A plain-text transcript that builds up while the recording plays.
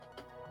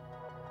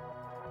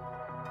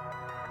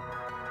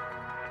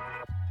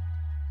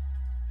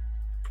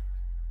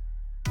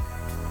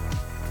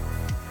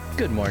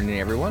Good morning,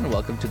 everyone.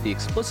 Welcome to the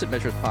Explicit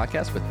Measures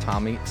Podcast with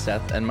Tommy,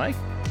 Seth, and Mike.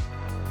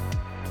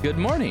 Good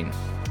morning.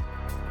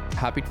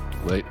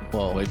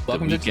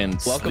 Welcome to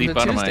Tuesday.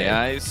 Out of my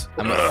eyes.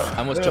 I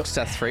almost took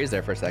Seth's phrase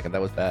there for a second. That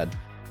was bad.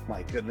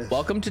 My goodness.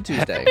 Welcome to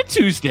Tuesday. Happy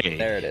Tuesday.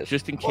 There it is.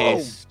 Just in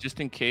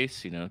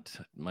case,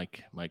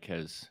 Mike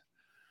has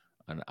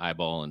an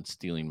eyeball and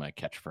stealing my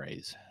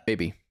catchphrase.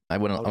 Maybe. I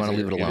want to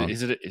leave it alone.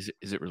 Is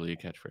it really a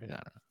catchphrase? I don't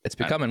know. It's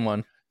becoming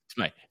one.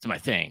 It's my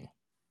thing.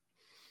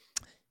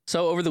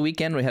 So over the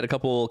weekend, we had a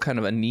couple kind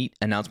of neat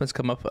announcements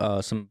come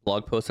up. Some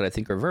blog posts that I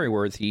think are very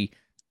worthy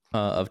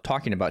of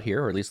talking about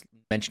here, or at least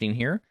mentioning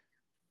here.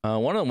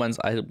 One of the ones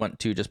I want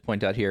to just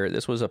point out here.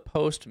 This was a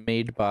post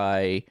made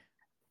by,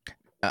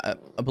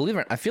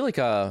 I feel like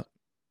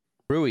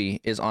Rui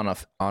is on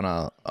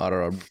a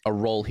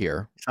roll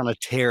here. He's on a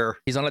tear.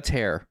 He's on a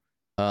tear.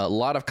 A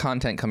lot of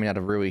content coming out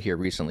of Rui here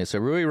recently. So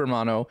Rui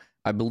Romano,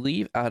 I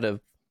believe out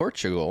of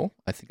Portugal,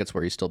 I think that's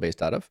where he's still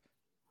based out of,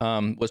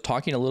 was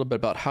talking a little bit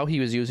about how he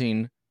was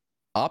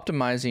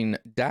optimizing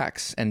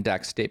DAX and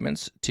DAX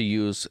statements to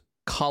use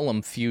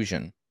column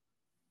fusion,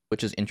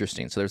 which is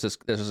interesting. So there's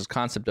this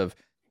concept of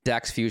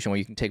DAX fusion where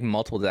you can take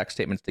multiple DAX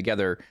statements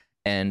together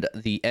and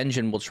the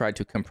engine will try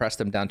to compress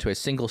them down to a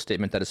single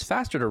statement that is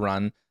faster to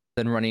run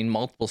than running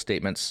multiple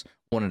statements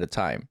one at a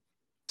time.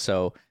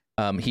 So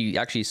he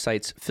actually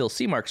cites Phil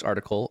Seamark's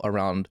article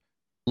around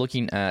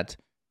looking at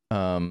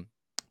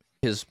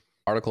his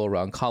article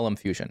around column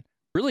fusion.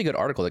 Really good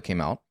article that came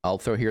out. I'll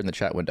throw here in the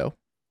chat window.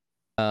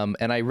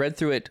 And I read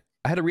through it.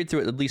 I had to read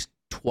through it at least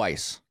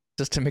twice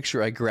just to make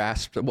sure I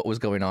grasped what was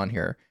going on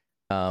here.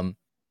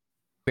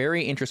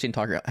 Very interesting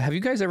talk. Have you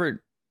guys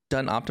ever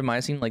done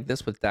optimizing like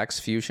this with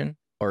DAX Fusion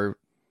or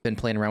been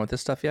playing around with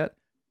this stuff yet?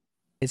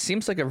 It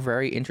seems like a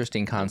very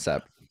interesting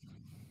concept.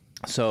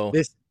 So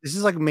this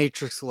is like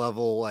Matrix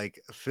level,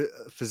 like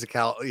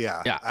physical.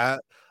 Yeah.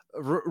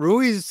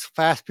 Rui's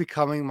fast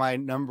becoming my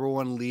number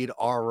one lead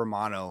R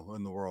Romano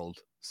in the world.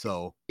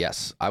 So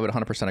yes, I would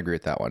 100% agree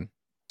with that one.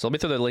 So let me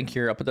throw the link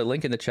here. I'll put the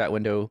link in the chat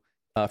window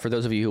for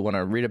those of you who want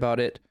to read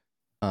about it.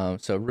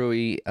 So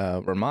Rui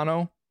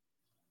Romano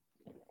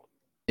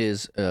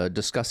is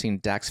discussing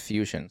DAX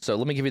Fusion. So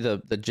let me give you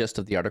the gist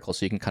of the article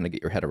so you can kind of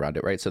get your head around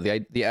it, right? So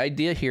the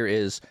idea here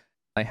is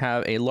I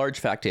have a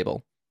large fact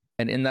table,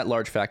 and in that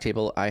large fact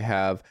table, I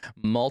have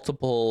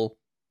multiple,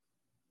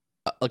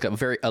 like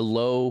a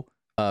low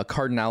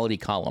cardinality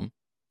column,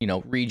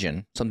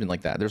 region, something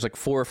like that. There's like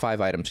 4 or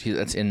 5 items.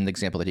 That's in the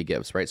example that he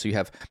gives, right? So you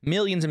have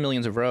millions and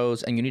millions of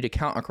rows, and you need to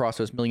count across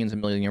those millions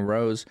and millions of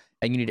rows,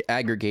 and you need to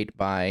aggregate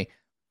by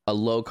a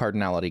low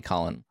cardinality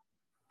column.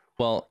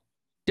 Well,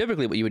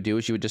 typically what you would do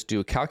is you would just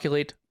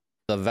calculate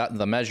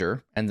the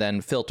measure and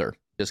then filter.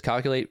 Just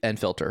calculate and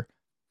filter.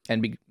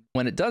 And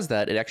when it does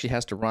that, it actually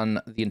has to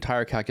run the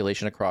entire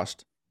calculation across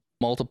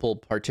multiple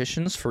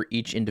partitions for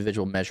each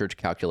individual measured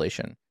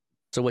calculation.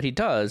 So what he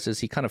does is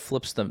he kind of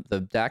flips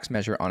the DAX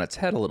measure on its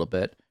head a little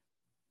bit.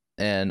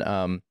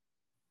 And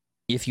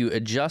if you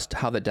adjust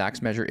how the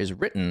DAX measure is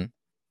written,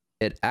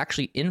 it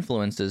actually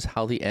influences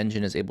how the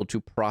engine is able to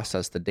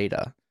process the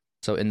data.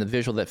 So in the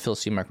visual that Phil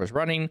Seamark was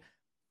running,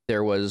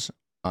 there was,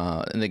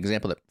 in the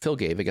example that Phil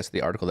gave, I guess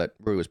the article that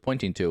Rui was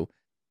pointing to,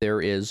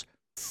 there is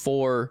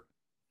 4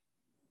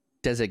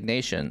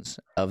 designations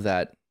of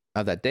that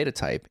data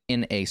type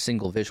in a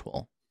single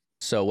visual.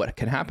 So what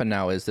can happen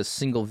now is this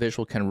single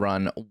visual can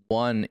run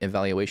one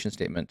evaluation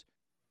statement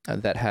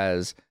that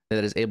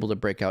is able to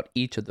break out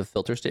each of the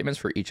filter statements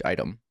for each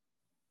item.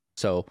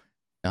 So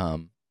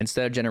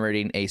instead of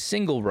generating a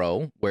single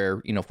row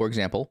where, for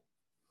example,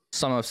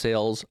 sum of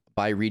sales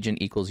by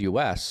region equals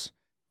US,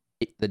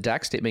 the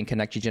DAX statement can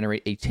actually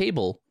generate a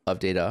table of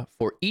data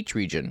for each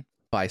region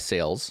by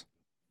sales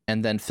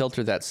and then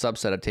filter that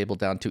subset of table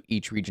down to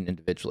each region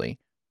individually.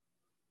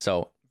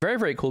 So very,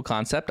 very cool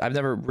concept. I've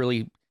never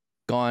really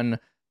gone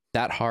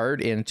that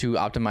hard into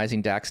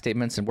optimizing DAX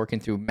statements and working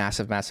through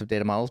massive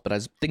data models, but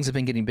as things have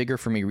been getting bigger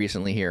for me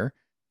recently here,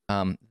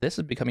 this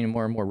is becoming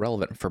more and more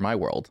relevant for my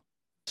world.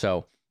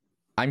 So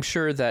I'm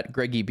sure that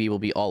Greg E.B. will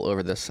be all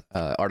over this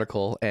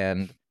article,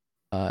 and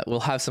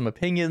we'll have some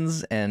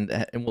opinions, and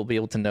we'll be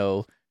able to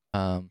know.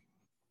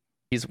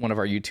 He's one of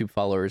our YouTube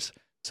followers,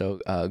 so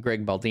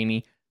Greg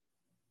Baldini,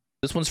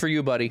 this one's for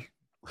you, buddy.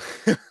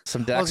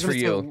 Some DAX for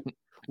you.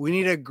 We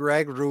need a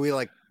Greg Rui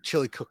like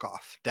chili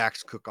cook-off,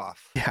 DAX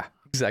cook-off. Yeah,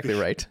 exactly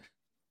right.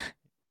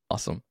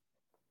 Awesome.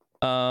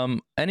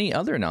 Any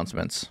other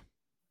announcements?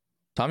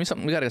 Tommy,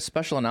 we got a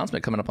special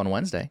announcement coming up on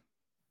Wednesday.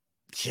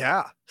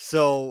 Yeah,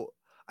 so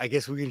I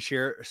guess we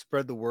can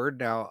spread the word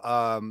now.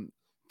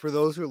 For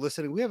those who are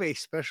listening, we have a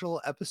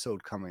special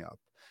episode coming up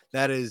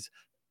that is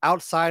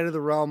outside of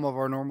the realm of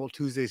our normal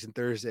Tuesdays and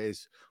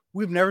Thursdays.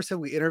 We've never said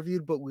we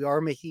interviewed, but we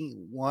are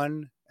making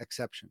one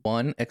exception.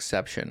 One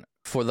exception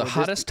for the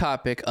hottest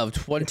topic of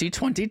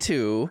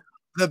 2022.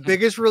 The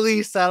biggest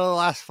release out of the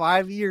last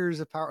 3 years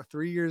of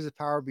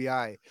Power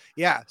BI.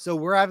 Yeah, so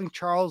we're having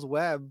Charles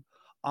Webb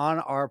on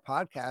our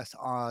podcast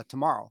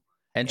tomorrow.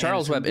 And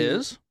Charles Webb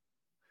is?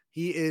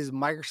 He is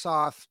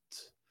Microsoft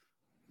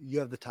You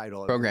have the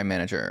title. Program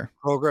manager.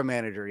 Program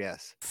manager,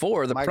 yes.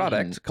 For the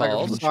product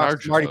called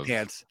Smarty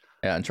Pants.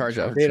 Yeah, in charge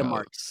of Data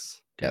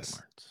Marts.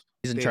 Yes.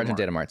 He's in charge of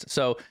Data Marts.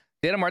 So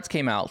Data Marts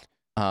came out.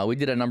 We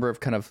did a number of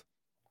kind of,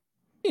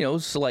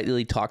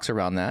 slightly talks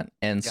around that.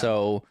 And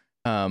so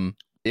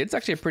it's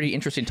actually a pretty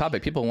interesting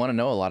topic. People want to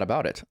know a lot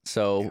about it.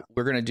 So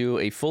we're going to do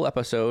a full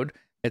episode.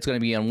 It's going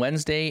to be on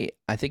Wednesday,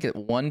 I think at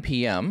 1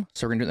 p.m.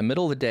 So we're going to do it in the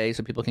middle of the day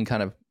so people can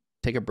kind of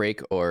take a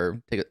break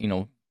or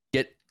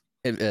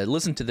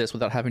listen to this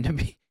without having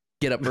to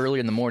get up early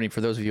in the morning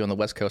for those of you on the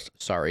West Coast.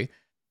 Sorry.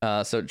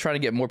 So trying to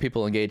get more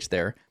people engaged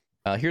there.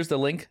 Here's the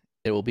link.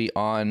 It will be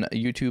on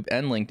YouTube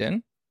and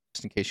LinkedIn,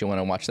 just in case you want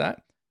to watch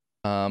that.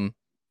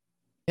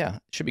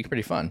 It should be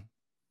pretty fun.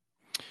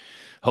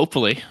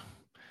 Hopefully.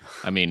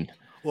 I mean,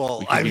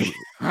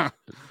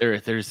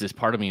 there's this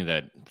part of me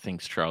that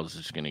thinks Charles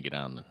is just going to get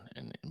on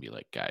and be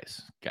like,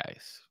 guys.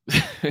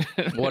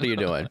 What are you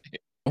doing?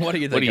 What are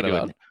you thinking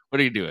about?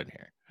 What are you doing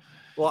here?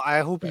 Well, I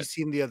hope you've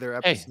seen the other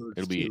episodes.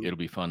 Hey, it'll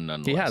be fun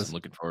nonetheless. He has. I'm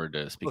looking forward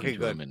to speaking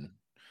to him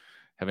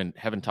and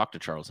haven't talked to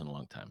Charles in a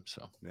long time.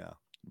 So it'll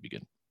be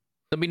good.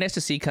 It'll be nice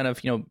to see kind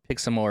of, pick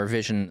some more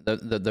vision,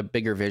 the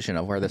bigger vision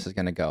of where this is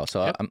going to go.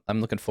 So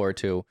I'm looking forward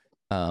to,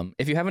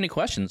 if you have any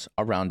questions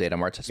around Data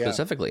Marts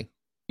specifically,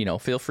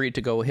 feel free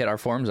to go hit our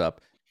forums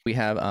up. We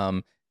have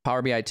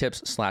Power BI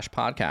Tips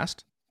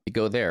 /podcast. You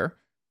go there.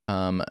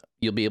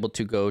 You'll be able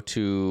to go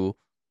to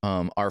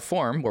our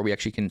forum where we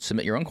actually can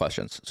submit your own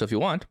questions. So if you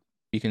want,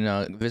 you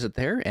can visit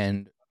there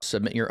and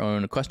submit your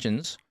own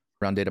questions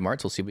around Data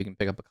Marts. We'll see if we can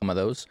pick up some of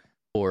those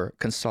or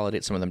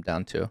consolidate some of them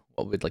down to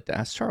what we'd like to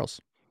ask Charles.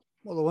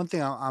 Well, the one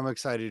thing I'm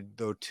excited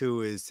though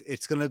too is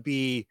it's going to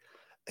be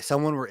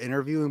someone we're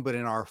interviewing, but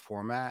in our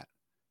format.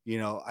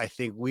 I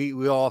think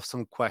we all have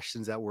some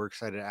questions that we're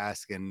excited to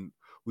ask, and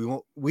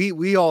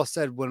we all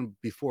said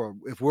before,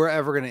 if we're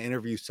ever going to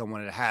interview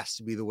someone, it has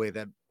to be the way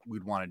that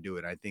we'd want to do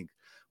it. I think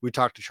we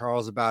talked to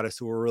Charles about it,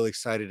 so we're really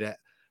excited to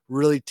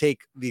really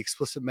take the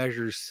explicit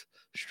measures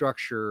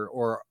structure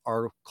or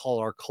our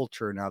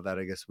culture now that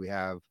I guess we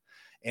have,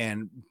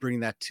 and bring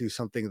that to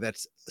something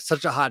that's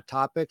such a hot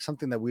topic,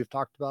 something that we've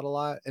talked about a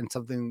lot, and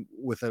something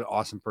with an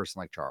awesome person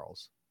like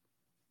Charles.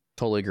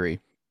 Totally agree.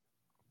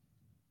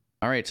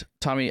 All right,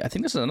 Tommy, I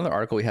think this is another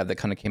article we had that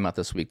kind of came out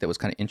this week that was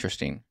kind of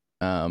interesting.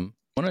 Want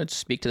to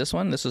speak to this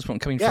one? This is one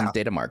coming from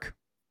Datamark.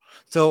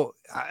 So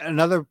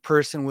another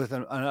person with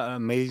an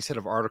amazing set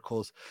of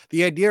articles.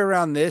 The idea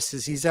around this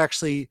is he's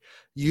actually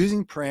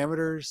using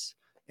parameters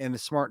in the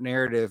smart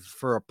narrative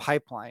for a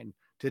pipeline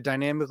to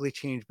dynamically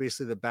change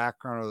basically the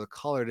background or the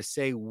color to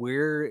say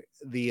where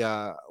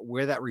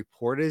that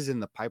report is in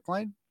the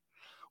pipeline,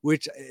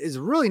 which is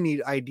a really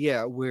neat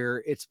idea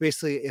where it's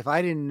basically, if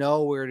I didn't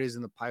know where it is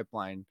in the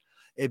pipeline,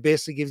 it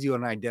basically gives you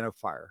an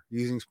identifier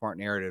using smart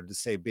narrative to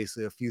say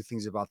basically a few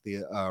things about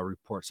the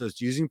report. So it's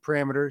using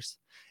parameters,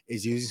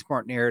 it's using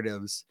smart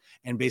narratives,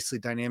 and basically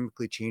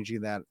dynamically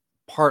changing that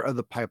part of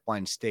the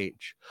pipeline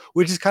stage,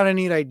 which is kind of a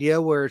neat idea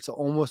where it's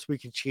almost, we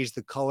can change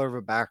the color of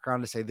a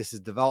background to say this is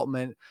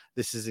development,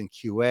 this is in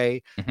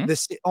QA.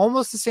 This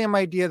almost the same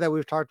idea that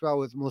we've talked about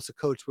with Melissa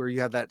Coates, where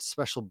you have that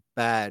special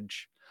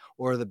badge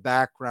or the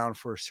background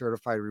for a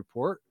certified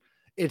report.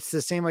 It's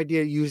the same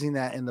idea using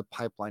that in the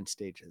pipeline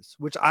stages,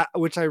 which I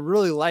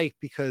really like,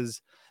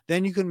 because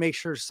then you can make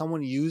sure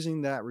someone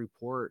using that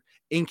report,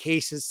 in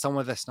cases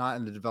someone that's not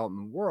in the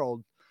development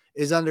world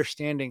is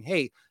understanding,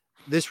 hey,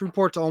 this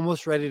report's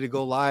almost ready to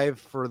go live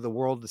for the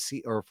world to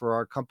see, or for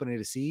our company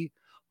to see,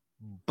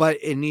 but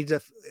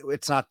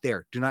it's not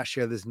there. Do not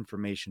share this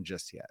information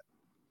just yet.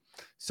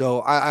 So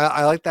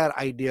I like that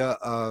idea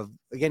of,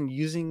 again,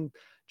 using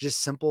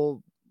just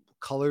simple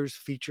colors,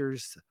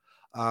 features,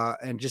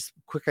 and just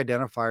quick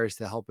identifiers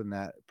to help in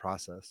that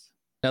process.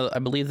 Now, I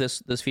believe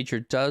this feature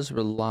does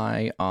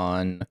rely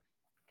on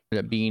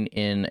being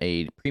in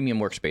a premium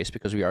workspace,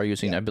 because we are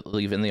using, I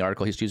believe in the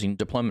article, he's using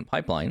deployment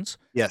pipelines.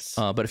 Yes.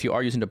 But if you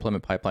are using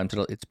deployment pipelines,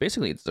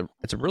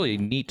 it's a really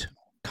neat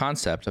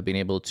concept of being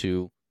able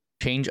to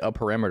change a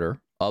parameter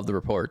of the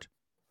report,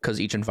 because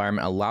each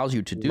environment allows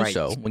you to do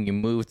so when you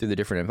move through the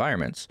different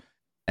environments.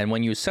 And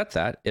when you set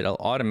that, it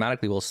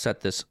automatically will set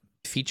this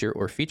feature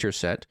or feature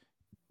set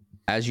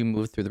as you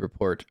move through the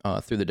report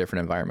through the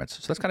different environments.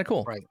 So that's kind of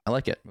cool. Right. I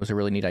like it. It was a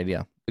really neat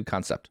idea. Good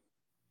concept.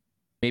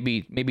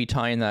 Maybe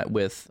tying that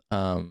with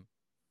a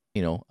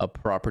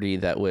property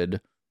that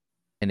would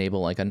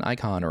enable like an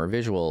icon or a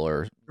visual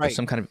or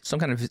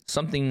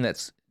something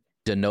that's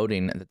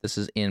denoting that this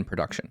is in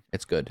production.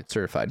 It's good. It's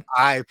certified.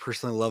 I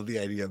personally love the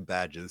idea of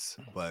badges,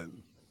 but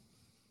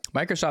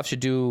Microsoft should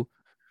do.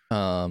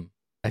 I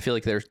feel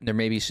like there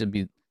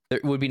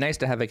would be nice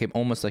to have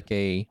almost like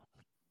a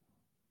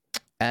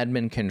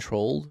admin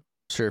controlled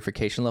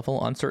certification level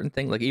on certain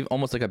things, like even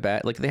almost like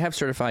like they have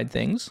certified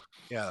things.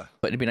 Yeah.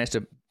 But it'd be nice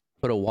to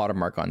put a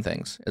watermark on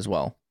things as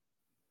well.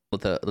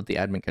 Let the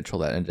admin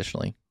control that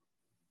additionally.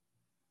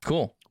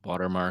 Cool.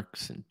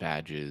 Watermarks and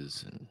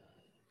badges and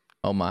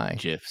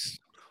GIFs.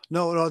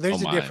 No,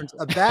 there's a difference.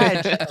 A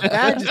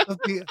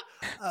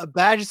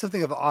badge is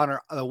something of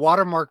honor. A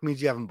watermark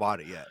means you haven't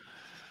bought it yet.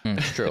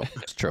 It's true.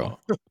 It's true.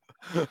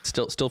 Oh,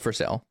 Still for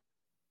sale.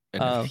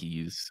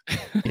 NFTs.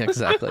 Yeah,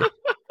 exactly.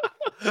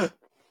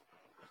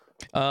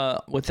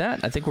 With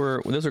that, I think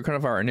those are kind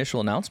of our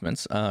initial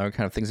announcements, kind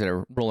of things that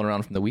are rolling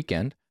around from the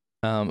weekend.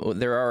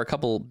 There are a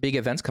couple big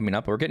events coming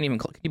up. We're getting even.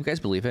 Can you guys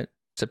believe it?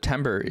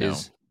 September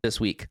is this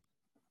week.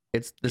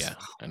 It's this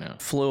I know.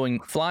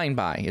 flying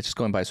by. It's just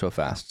going by so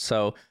fast.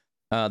 So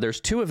there's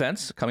 2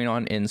 events coming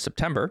on in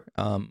September.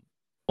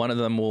 One of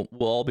them we'll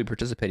all be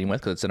participating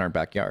with because it's in our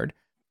backyard.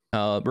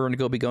 We're going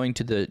to be going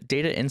to the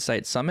Data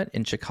Insight Summit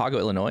in Chicago,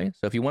 Illinois.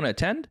 So if you want to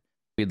attend,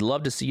 we'd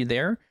love to see you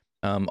there.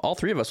 All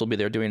 3 of us will be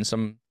there doing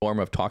some form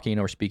of talking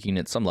or speaking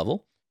at some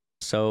level.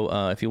 So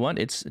if you want,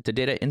 it's the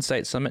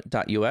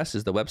datainsightsummit.us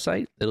is the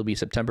website. It'll be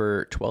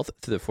September 12th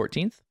through the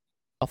 14th.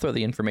 I'll throw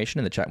the information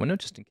in the chat window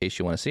just in case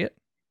you want to see it.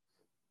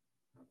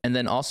 And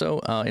then also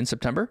in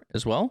September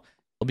as well,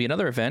 there'll be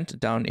another event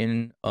down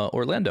in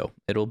Orlando.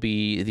 It'll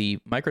be the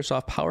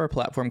Microsoft Power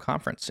Platform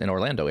Conference in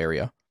Orlando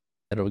area.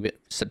 It'll be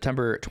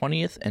September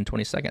 20th and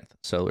 22nd.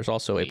 So there's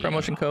also a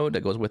promotion code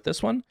that goes with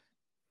this one.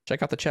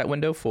 Check out the chat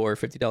window for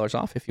 $50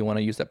 off if you want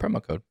to use that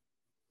promo code.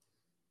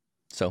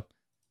 So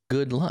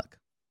good luck.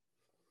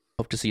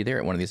 Hope to see you there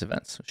at one of these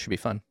events. It should be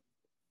fun.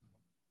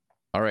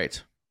 All right.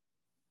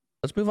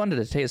 Let's move on to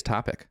today's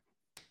topic.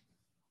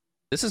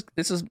 This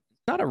is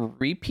not a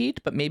repeat,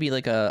 but maybe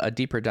like a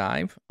deeper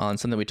dive on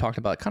something we talked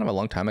about kind of a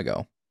long time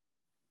ago.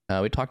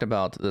 We talked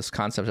about this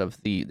concept of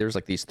there's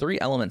like these 3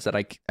 elements that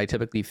I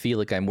typically feel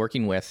like I'm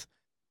working with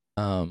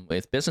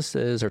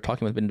businesses or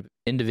talking with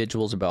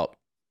individuals about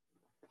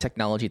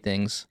technology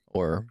things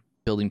or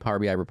building Power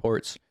BI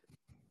reports.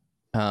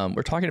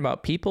 We're talking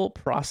about people,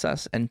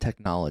 process, and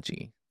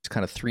technology. It's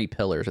kind of 3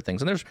 pillars of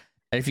things. And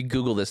if you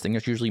Google this thing,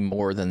 there's usually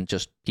more than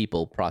just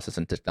people, process,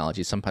 and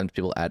technology. Sometimes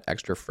people add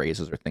extra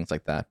phrases or things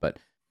like that. But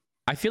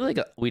I feel like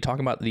we talk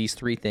about these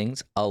 3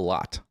 things a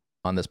lot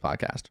on this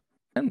podcast.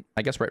 And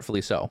I guess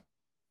rightfully so.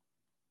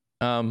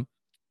 Yeah,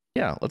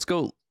 let's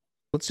go.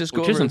 Let's just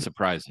go. Which isn't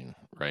surprising,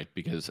 right?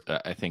 Because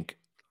I think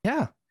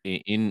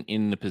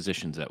in the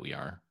positions that we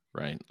are,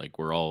 right? Like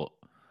we're all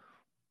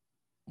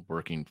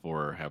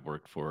have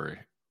worked for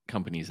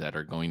companies that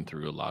are going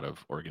through a lot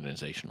of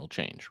organizational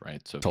change,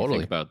 right? So if you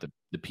think about the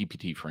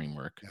PPT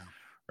framework,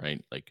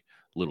 right? Like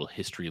little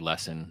history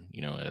lesson,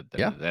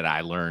 that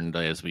I learned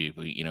as we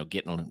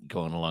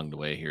going along the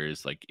way here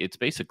is like it's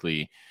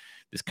basically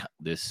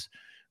this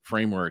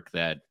framework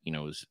that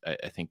was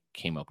I think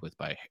came up with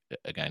by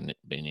a guy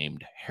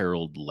named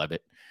Harold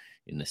Levitt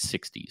in the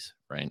 60s,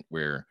 right?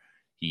 Where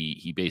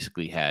he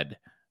basically had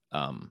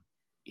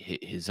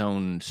his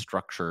own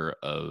structure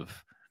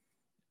of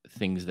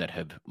things that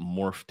have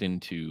morphed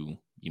into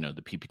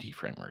the PPT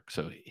framework.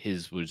 So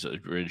his was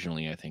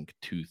originally I think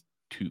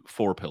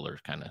 4 pillars,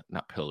 kind of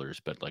not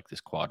pillars, but like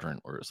this quadrant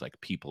where it's like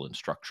people and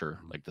structure,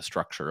 like the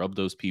structure of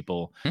those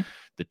people,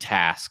 the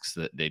tasks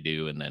that they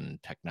do, and then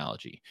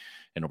technology.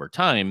 And over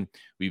time,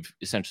 we've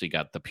essentially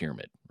got the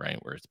pyramid, right?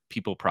 Where it's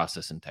people,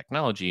 process, and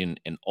technology. And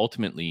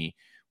ultimately,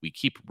 we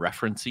keep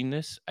referencing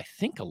this, I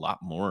think, a lot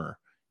more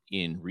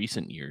in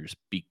recent years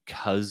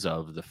because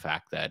of the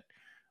fact that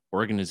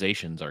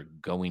organizations are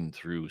going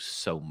through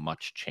so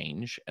much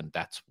change. And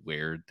that's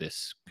where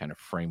this kind of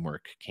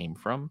framework came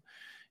from.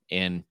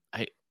 And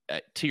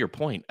to your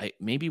point,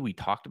 maybe we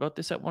talked about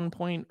this at one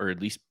point, or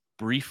at least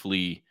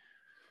briefly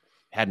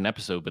had an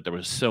episode, but there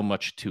was so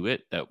much to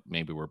it that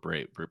maybe we're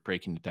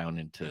breaking it down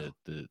into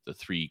the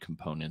 3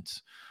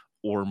 components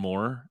or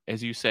more,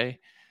 as you say.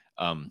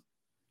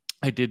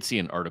 I did see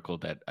an article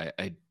that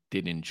I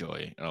did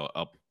enjoy.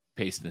 I'll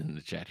paste it in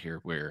the chat here,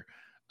 where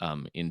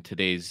in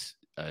today's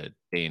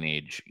day and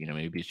age,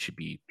 maybe it should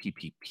be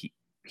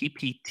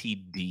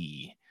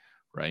PPTD,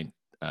 right?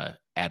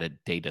 Add a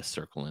data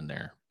circle in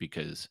there,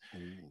 because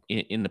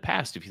in the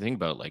past, if you think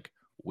about like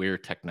where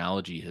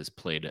technology has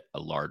played a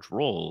large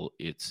role,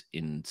 it's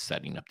in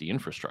setting up the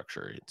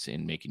infrastructure. It's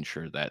in making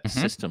sure that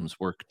systems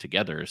work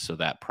together so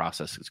that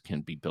processes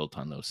can be built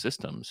on those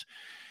systems.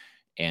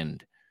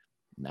 And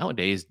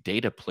nowadays,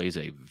 data plays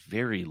a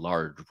very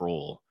large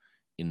role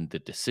in the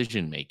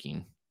decision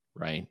making,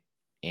 right?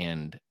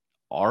 And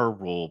our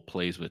role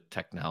plays with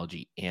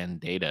technology and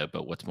data,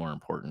 but what's more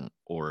important,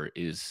 or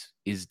is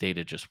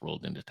data just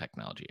rolled into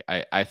technology?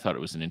 I thought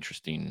it was an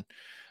interesting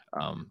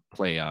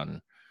play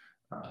on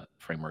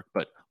framework,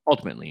 but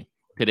ultimately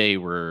today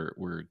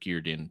we're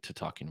geared into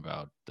talking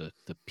about the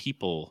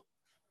people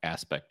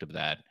aspect of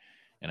that,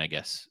 and I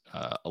guess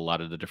a lot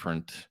of the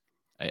different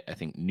I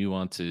think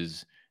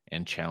nuances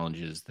and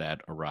challenges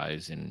that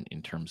arise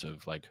in terms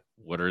of like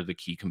what are the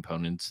key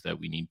components that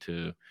we need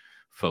to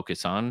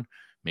focus on,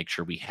 make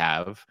sure we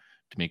have,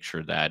 to make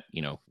sure that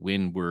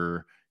when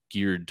we're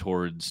geared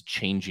towards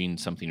changing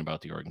something about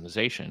the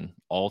organization,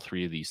 all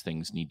 3 of these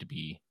things need to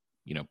be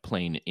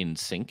playing in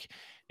sync.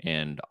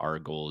 And our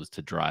goal is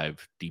to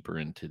drive deeper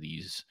into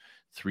these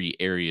 3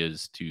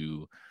 areas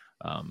to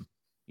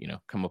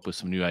come up with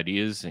some new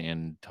ideas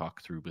and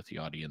talk through with the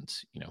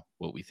audience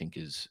what we think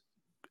is,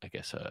 I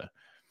guess,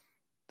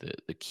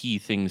 the key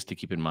things to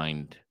keep in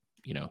mind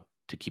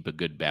to keep a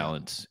good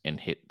balance and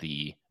hit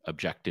the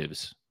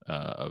objectives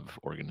of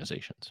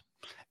organizations.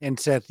 And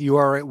Seth, you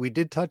are right. We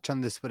did touch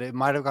on this, but it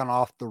might have gone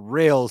off the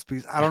rails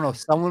because I don't know.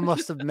 Someone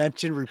must have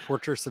mentioned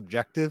reporter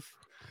subjective.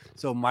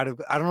 So might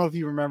have, I don't know if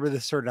you remember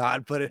this or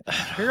not, but it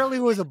apparently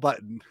was a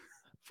button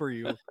for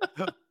you.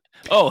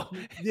 Oh,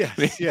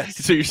 yes.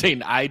 So you're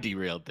saying I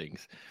derailed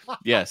things?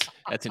 Yes,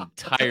 that's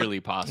entirely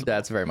possible.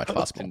 That's very much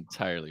possible. That's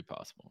entirely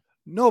possible.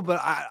 No, but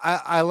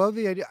I love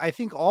the idea. I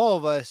think all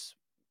of us,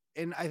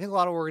 and I think a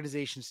lot of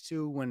organizations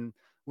too, when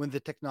the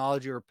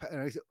technology, or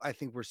I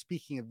think we're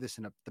speaking of this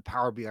in the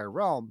Power BI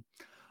realm,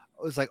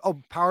 it was like, oh,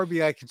 Power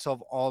BI can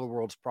solve all the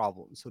world's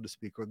problems, so to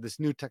speak, or this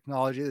new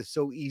technology that's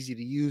so easy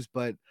to use.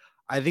 But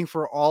I think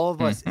for all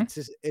of us,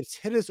 it's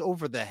hit us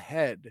over the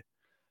head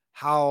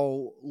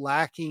how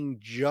lacking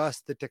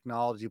just the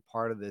technology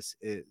part of this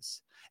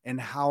is, and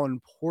how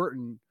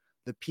important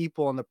the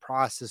people in the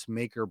process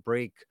make or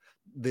break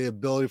the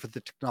ability for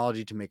the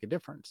technology to make a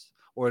difference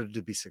or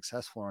to be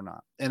successful or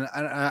not. And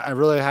I'm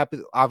really happy.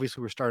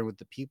 Obviously, we're starting with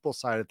the people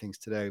side of things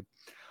today,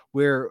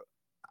 where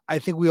I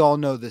think we all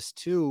know this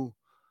too.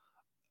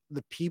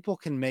 The people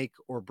can make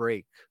or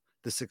break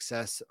the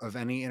success of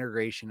any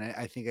integration,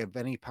 I think, of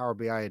any Power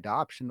BI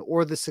adoption,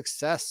 or the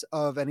success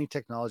of any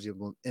technology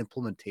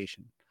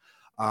implementation.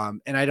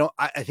 And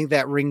I think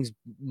that rings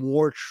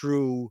more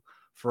true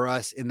for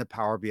us in the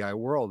Power BI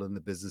world and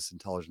the business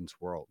intelligence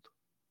world.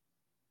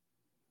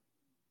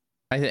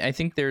 I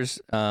think there's,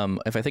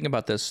 if I think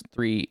about this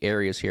 3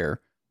 areas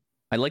here,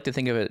 I like to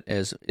think of it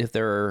as if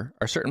there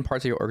are certain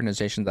parts of your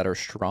organization that are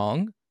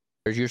strong,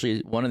 there's usually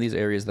one of these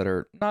areas that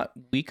are not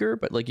weaker,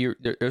 but like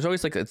there's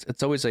always like,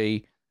 it's always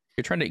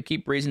you're trying to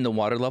keep raising the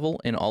water level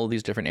in all of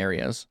these different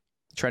areas,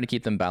 trying to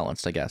keep them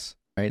balanced, I guess,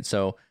 right?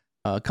 So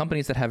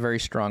companies that have very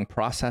strong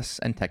process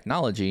and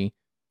technology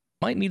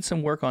might need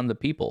some work on the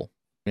people,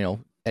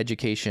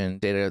 education,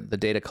 the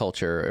data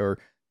culture, or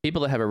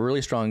people that have a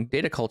really strong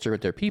data culture with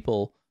their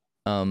people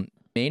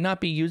may not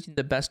be using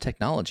the best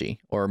technology,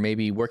 or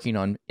maybe working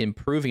on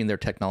improving their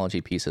technology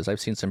pieces. I've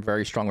seen some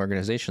very strong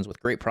organizations with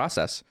great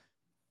process,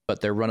 but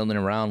they're running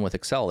around with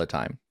Excel all the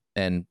time.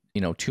 And,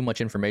 too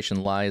much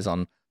information lies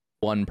on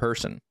one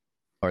person,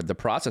 or the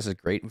process is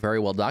great, very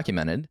well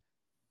documented,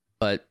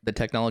 but the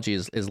technology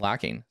is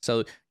lacking.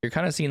 So you're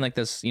kind of seeing like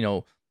this,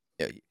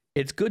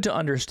 it's good to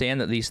understand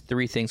that these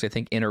 3 things, I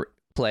think,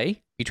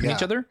 interplay between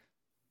each other,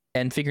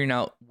 and figuring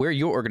out where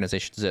your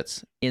organization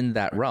sits in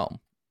that realm.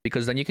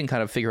 Because then you can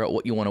kind of figure out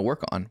what you want to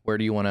work on. Where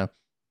do you want to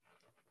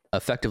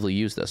effectively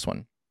use this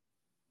one?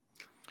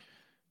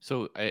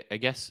 So I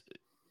guess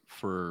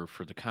for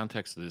the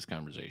context of this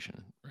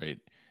conversation, right?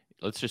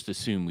 Let's just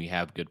assume we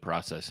have good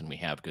process and we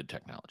have good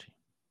technology,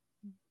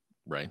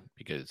 right?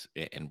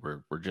 And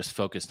we're just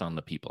focused on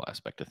the people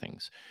aspect of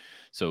things.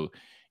 So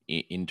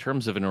in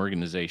terms of an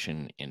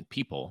organization and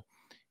people,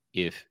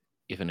 if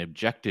an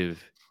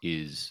objective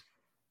is,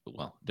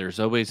 well,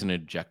 there's always an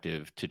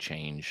objective to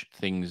change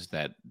things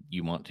that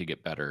you want to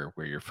get better,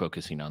 where you're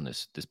focusing on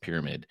this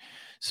pyramid.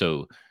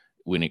 So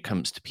when it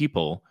comes to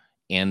people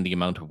and the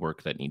amount of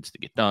work that needs to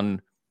get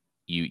done,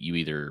 you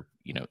either,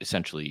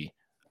 essentially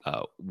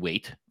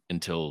wait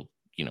until,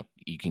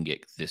 you can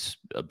get this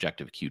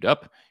objective queued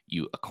up,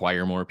 you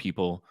acquire more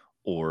people,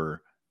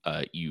 or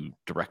you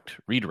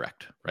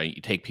redirect, right?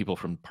 You take people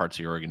from parts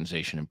of your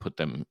organization and put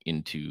them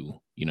into,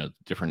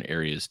 different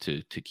areas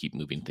to keep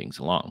moving things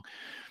along.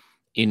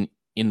 In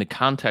the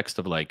context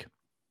of like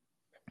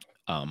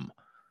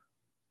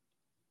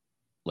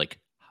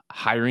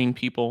hiring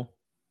people,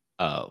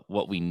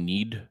 what we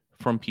need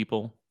from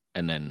people,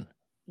 and then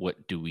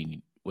what do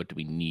we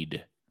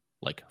need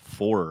like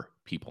for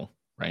people,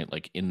 right?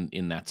 Like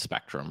in that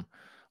spectrum,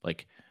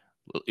 like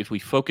if we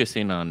focus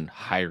in on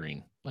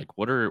hiring, like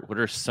what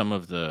are some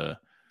of the,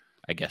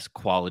 I guess,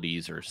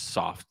 qualities or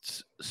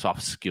soft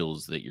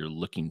skills that you're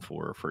looking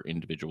for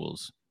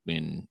individuals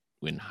when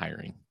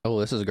hiring? Oh,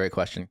 this is a great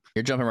question.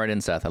 You're jumping right in,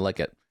 Seth. I like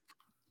it.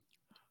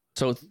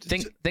 So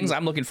things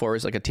I'm looking for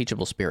is like a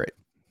teachable spirit.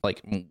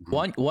 Like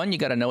one, you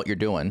got to know what you're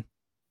doing,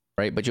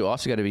 right? But you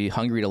also got to be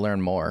hungry to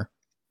learn more,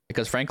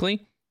 because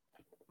frankly,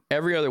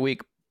 every other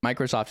week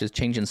Microsoft is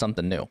changing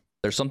something new.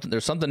 There's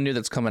something new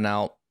that's coming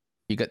out.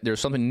 There's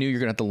something new you're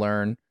gonna have to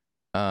learn.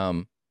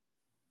 I'll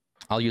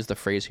use the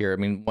phrase here. I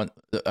mean,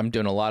 I'm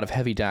doing a lot of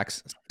heavy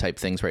DAX type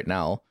things right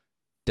now.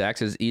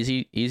 DAX is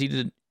easy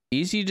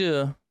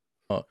to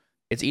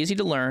it's easy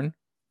to learn,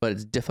 but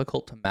it's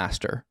difficult to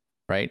master,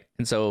 right?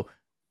 And so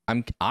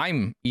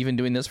I'm even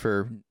doing this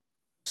for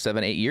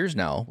 7-8 years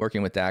now,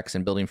 working with DAX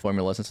and building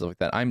formulas and stuff like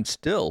that. I'm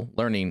still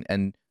learning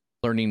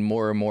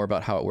more and more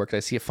about how it works. I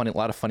see a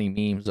lot of funny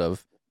memes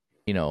of,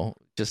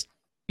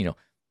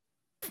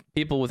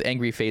 people with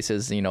angry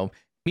faces,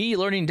 me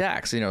learning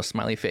DAX,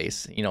 smiley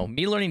face,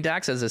 me learning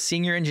DAX as a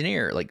senior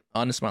engineer, like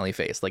on a smiley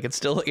face. Like it's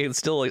still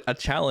a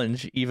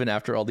challenge even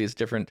after all these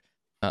different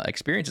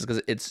experiences,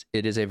 because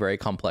it is a very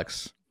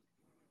complex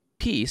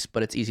piece,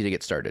 but it's easy to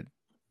get started.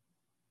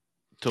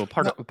 So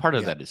part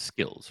of that is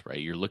skills, right?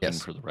 You're looking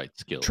for the right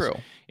skills. True.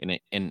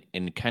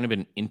 And kind of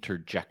an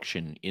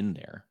interjection in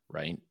there,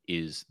 right?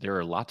 Is there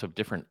are lots of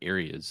different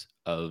areas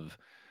of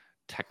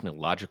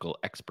technological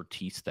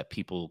expertise that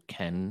people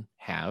can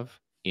have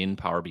in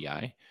Power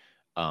BI.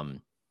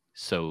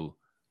 So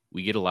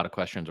we get a lot of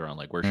questions around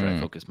like, where should I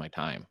focus my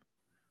time?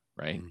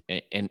 Right.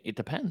 And it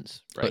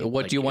depends, right?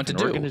 What do you want to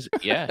do?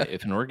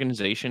 If an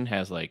organization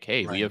has like,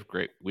 hey, we have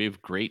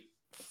great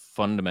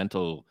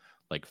fundamental,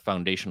 like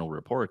foundational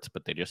reports,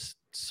 but they just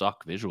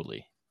suck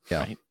visually.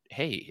 Right.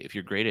 Hey, if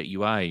you're great at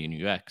UI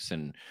and UX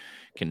and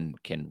can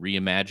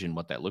reimagine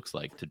what that looks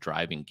like to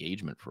drive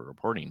engagement for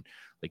reporting,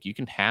 like you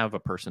can have a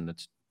person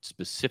that's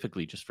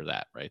specifically just for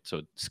that, right?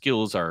 So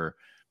skills are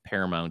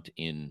paramount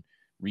in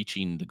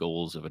reaching the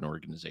goals of an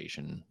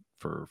organization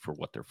for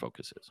what their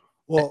focus is.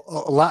 Well,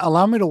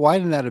 allow me to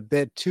widen that a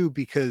bit too,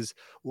 because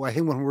I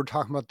think when we're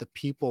talking about the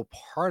people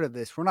part of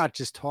this, we're not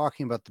just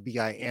talking about the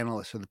BI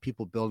analysts or the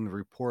people building the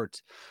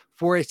reports.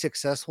 For a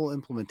successful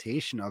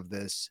implementation of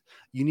this,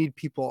 you need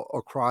people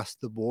across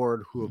the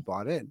board who have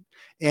bought in.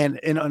 And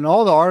in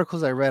all the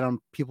articles I read on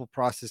people,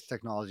 process,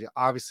 technology,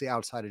 obviously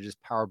outside of just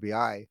Power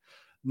BI,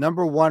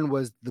 number one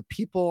was the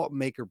people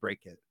make or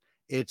break it.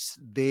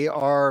 They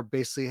are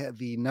basically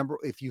the number.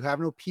 If you have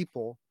no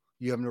people,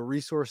 you have no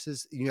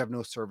resources, you have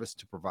no service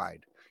to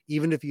provide,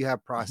 even if you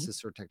have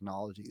process or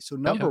technology. So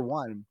number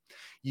one,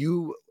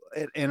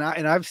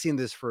 I've seen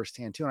this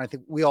firsthand too. And I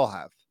think we all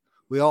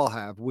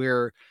have,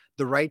 where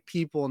the right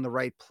people in the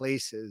right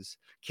places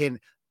can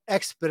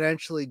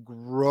exponentially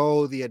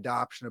grow the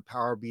adoption of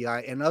Power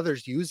BI and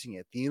others using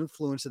it, the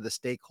influence of the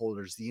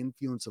stakeholders, the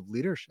influence of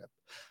leadership.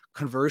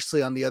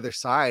 Conversely, on the other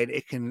side,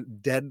 it can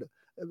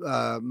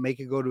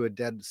make it go to a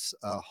dead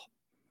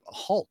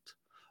halt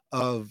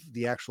of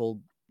the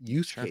actual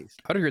use case.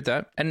 I would agree with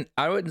that. And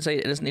I wouldn't say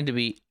it doesn't need to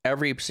be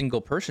every single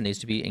person needs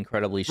to be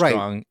incredibly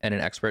strong and an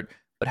expert,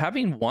 but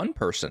having one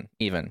person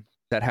even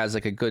that has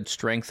like a good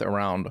strength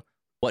around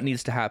what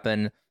needs to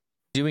happen,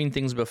 doing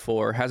things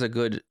before, has a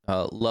good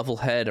level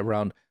head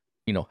around,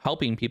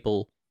 helping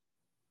people.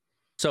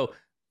 So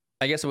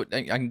I guess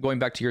I'm going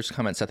back to your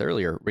comment, Seth,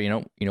 earlier,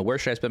 where, where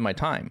should I spend my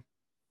time?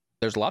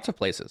 There's lots of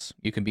places.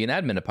 You can be an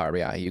admin at Power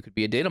BI. You could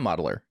be a data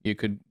modeler. You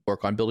could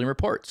work on building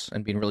reports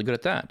and being really good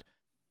at that.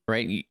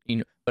 Right.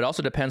 But it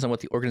also depends on what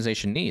the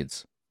organization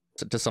needs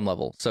to some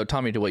level. So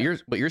Tommy, to what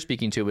you're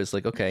speaking to is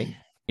like, okay,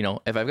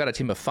 if I've got a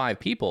team of 5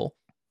 people,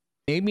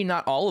 maybe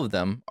not all of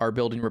them are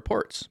building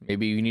reports.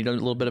 Maybe you need a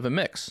little bit of a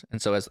mix. And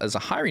so as a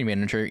hiring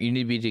manager, you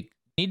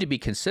need to be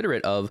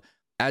considerate of,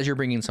 as you're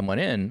bringing someone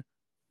in,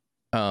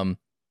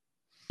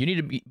 you need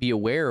to be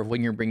aware of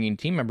when you're bringing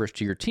team members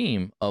to your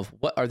team of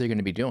what are they going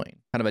to be doing,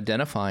 kind of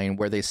identifying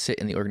where they sit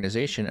in the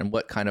organization and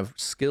what kind of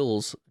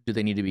skills do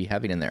they need to be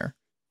having in there.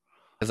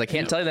 Because I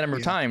can't tell you the number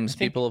of times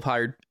people have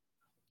hired,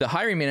 the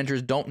hiring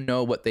managers don't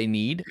know what they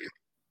need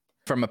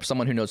from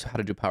someone who knows how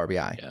to do Power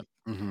BI. Yeah.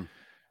 And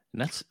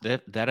that's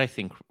that I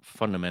think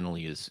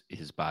fundamentally is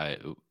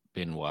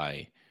been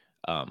why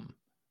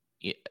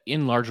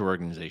in larger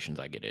organizations,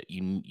 I get it.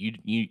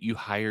 You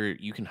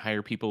can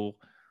hire people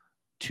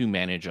to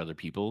manage other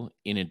people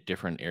in a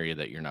different area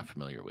that you're not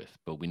familiar with.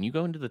 But when you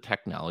go into the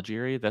technology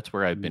area, that's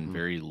where I've been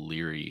very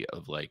leery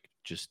of like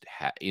just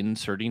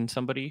inserting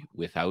somebody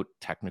without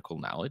technical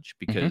knowledge,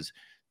 because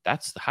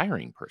that's the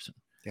hiring person.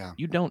 Yeah.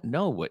 You don't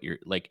know what you're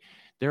like.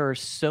 There are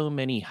so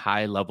many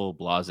high level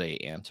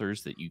blasé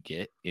answers that you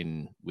get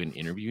when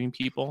interviewing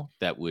people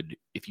that would,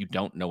 if you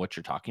don't know what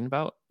you're talking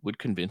about, would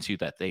convince you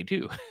that they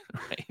do.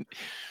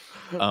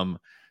 Right.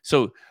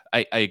 So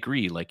I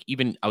agree, like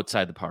even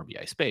outside the Power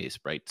BI space,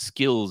 right?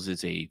 Skills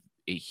is a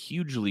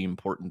hugely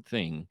important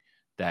thing,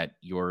 that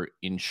you're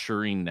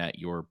ensuring that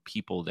your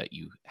people that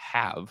you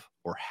have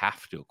or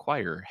have to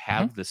acquire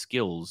have the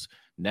skills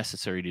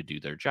necessary to do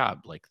their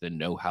job, like the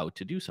know-how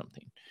to do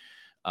something.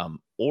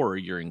 Or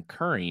you're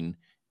incurring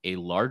a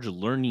large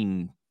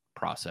learning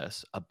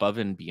process above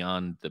and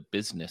beyond the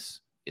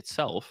business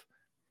itself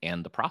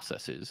and the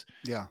processes,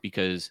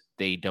 because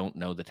they don't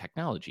know the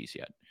technologies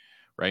yet.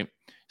 Right.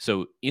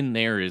 So in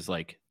there is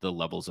like the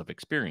levels of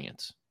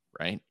experience,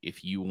 right?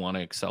 If you want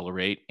to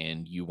accelerate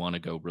and you want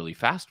to go really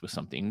fast with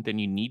something, then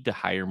you need to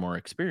hire more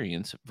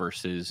experience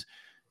versus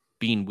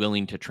being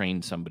willing to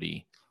train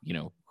somebody,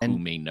 who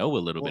may know a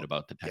little bit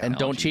about the technology, and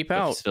don't cheap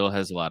out. Still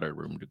has a lot of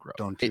room to grow.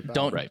 Don't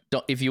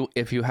if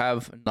you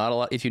have not a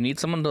lot, if you need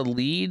someone to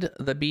lead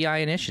the BI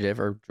initiative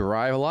or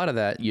drive a lot of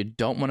that, you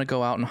don't want to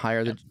go out and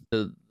hire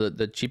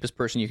the cheapest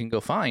person you can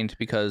go find,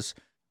 because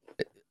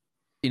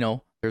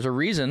there's a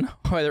reason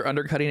why they're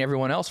undercutting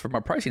everyone else from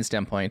a pricing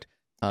standpoint.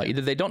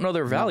 Either they don't know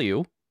their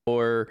value,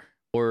 or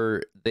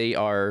they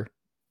are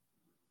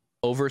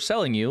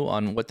overselling you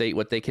on what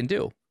they can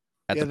do.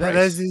 That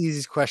is the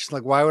easiest question.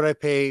 Like, why would I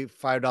pay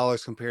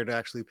 $5 compared to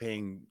actually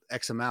paying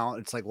X amount?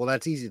 It's like, well,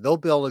 that's easy. They'll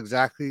build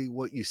exactly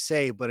what you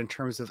say, but in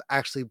terms of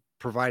actually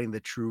providing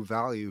the true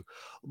value.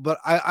 But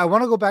I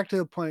want to go back to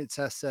the point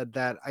Seth said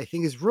that I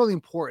think is really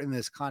important in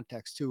this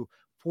context too,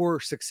 for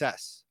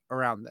success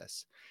around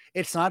this,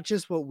 it's not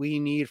just what we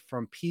need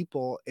from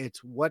people,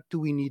 it's what do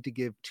we need to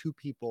give to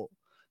people.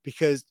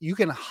 Because you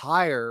can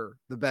hire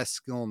the best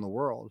skill in the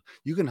world,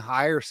 you can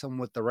hire someone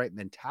with the right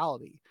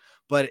mentality,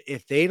 but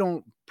if they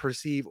don't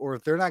perceive, or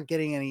if they're not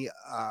getting any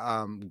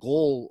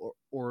goal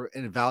or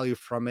any value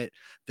from it,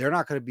 they're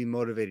not going to be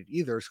motivated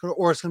either. It's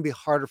going to be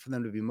harder for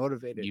them to be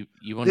motivated.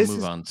 You want to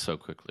move on so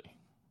quickly.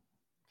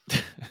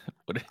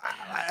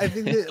 I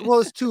think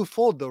well, it's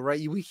twofold though,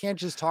 right? We can't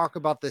just talk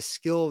about the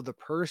skill of the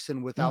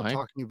person without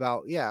talking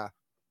about,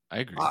 I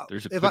agree.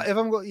 There's if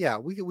I'm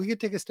going, we could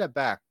take a step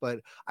back,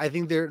 but I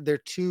think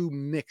they're too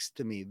mixed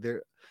to me.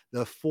 They're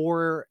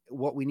for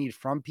what we need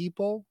from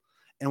people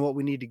and what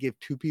we need to give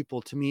to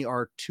people, to me,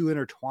 are too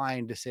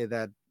intertwined to say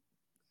that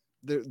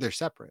they're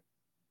separate,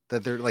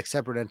 that they're like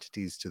separate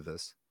entities to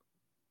this.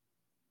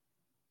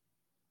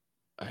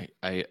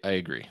 I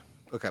agree.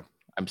 Okay.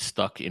 I'm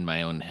stuck in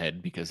my own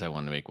head because I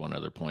want to make one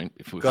other point.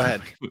 Go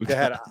ahead. Go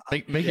ahead.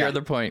 Make your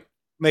other point.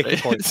 Make the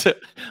point. So,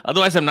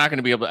 otherwise, I'm not going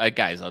to be able to.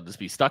 Guys, I'll just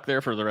be stuck there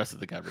for the rest of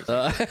the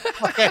conversation.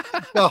 Okay.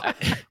 No.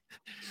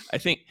 I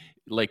think,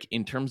 like,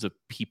 in terms of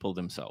people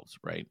themselves,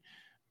 right?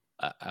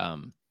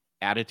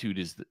 Attitude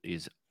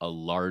is a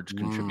large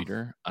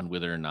contributor on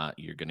whether or not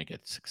you're going to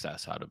get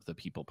success out of the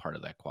people part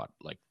of that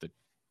the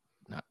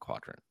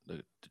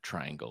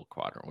triangle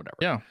quadrant, whatever.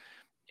 Yeah.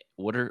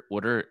 What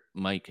are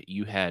Mike?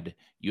 You had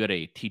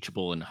a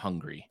teachable and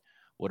hungry.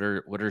 What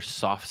are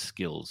soft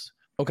skills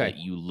that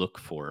you look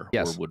for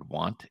or would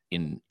want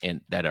and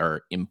that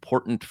are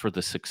important for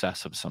the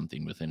success of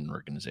something within an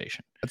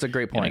organization? That's a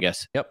great point. And I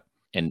guess. Yep.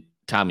 And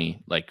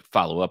Tommy, like,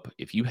 follow up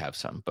if you have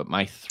some. But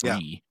my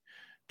three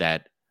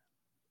that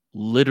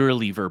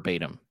literally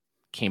verbatim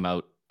came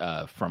out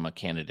from a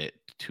candidate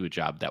to a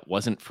job that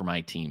wasn't for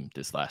my team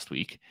this last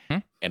week,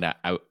 and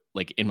I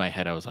like, in my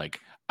head, I was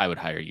like, I would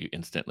hire you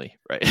instantly,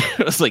 right?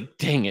 I was like,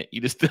 dang it, you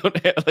just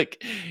don't have,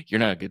 like, you're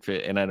not a good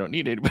fit, and I don't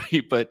need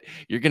anybody, but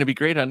you're going to be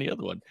great on the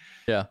other one.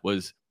 Yeah.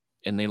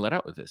 And they let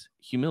out with this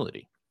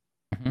humility,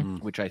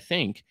 which I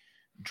think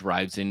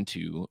drives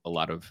into a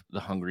lot of the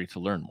hungry to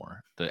learn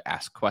more, the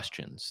ask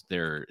questions.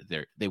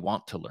 They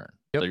want to learn.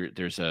 Yep.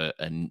 There's a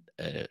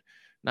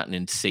not an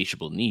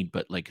insatiable need,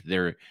 but like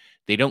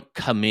they don't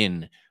come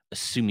in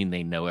assuming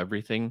they know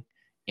everything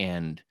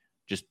and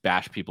just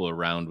bash people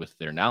around with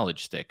their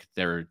knowledge stick.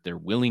 They're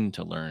willing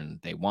to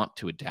learn. They want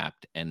to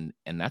adapt, and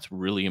that's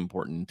really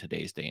important in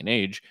today's day and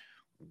age,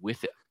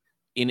 with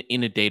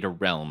in a data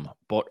realm,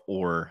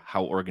 or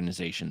how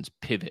organizations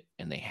pivot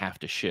and they have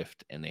to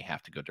shift and they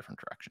have to go different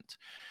directions.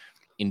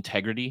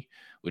 Integrity,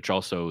 which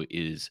also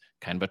is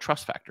kind of a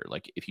trust factor.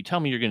 Like, if you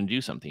tell me you're going to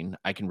do something,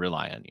 I can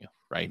rely on you,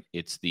 right?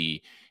 It's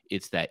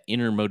that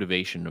inner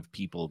motivation of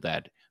people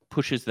that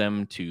pushes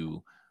them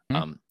to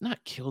not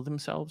kill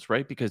themselves,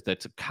 right? Because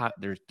that's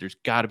there's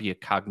got to be a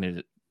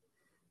cognitive,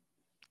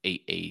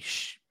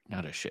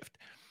 not a shift,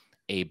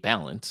 a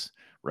balance,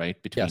 right,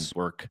 between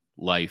work,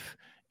 life,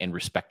 and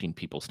respecting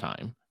people's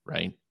time,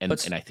 right? And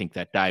I think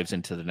that dives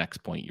into the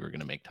next point you were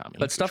going to make, Tommy.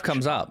 But stuff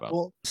comes up.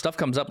 Stuff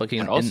comes up, like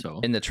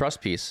in the trust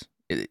piece.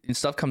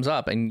 Stuff comes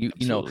up, and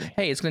you know,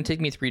 hey, it's going to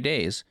take me 3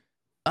 days.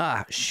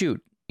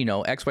 Shoot,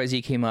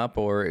 XYZ came up,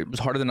 or it was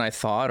harder than I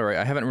thought, or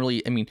I haven't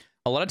really. I mean,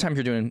 a lot of times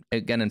you're doing,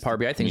 again, in Power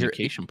BI things,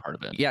 communication part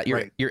of it. Yeah,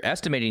 you're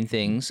estimating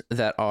things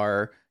that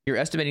are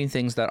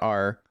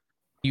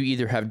you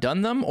either have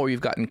done them or you've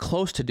gotten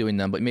close to doing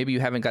them, but maybe you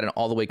haven't gotten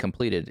all the way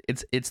completed.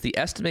 It's the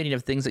estimating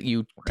of things that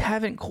you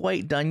haven't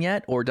quite done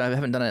yet, or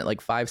haven't done it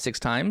like 5-6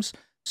 times.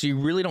 So you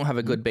really don't have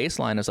a good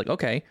baseline. It's like,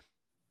 okay,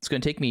 it's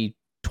going to take me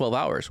 12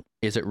 hours.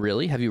 Is it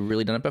really? Have you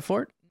really done it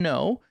before?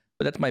 No,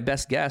 but that's my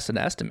best guess and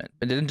estimate.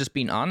 But then just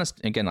being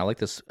honest. Again, I like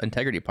this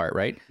integrity part,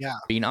 right? Yeah.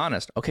 Being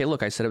honest. Okay,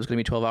 look, I said it was going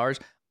to be 12 hours.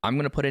 I'm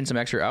going to put in some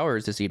extra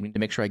hours this evening to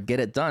make sure I get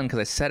it done, because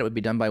I said it would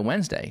be done by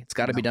Wednesday. It's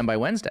got to be done by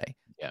Wednesday.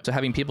 Yeah. So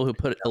having people who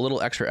put a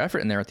little extra effort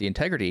in there at the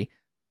integrity,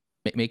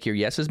 make your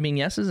yeses mean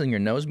yeses and your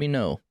no's mean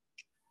no.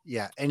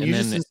 Yeah.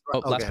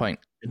 Last point.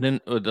 And then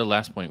the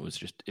last point was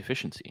just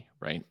efficiency,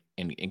 right?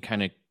 And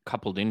kind of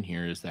coupled in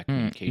here is that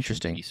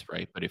communication piece,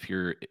 right? But if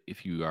you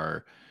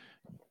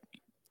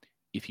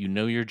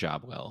know your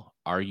job well,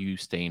 are you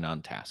staying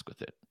on task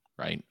with it,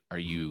 right?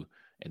 And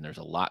there's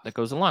a lot that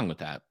goes along with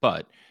that,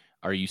 but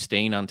are you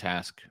staying on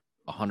task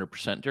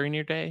 100% during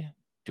your day?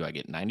 Do I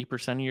get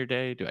 90% of your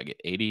day? Do I get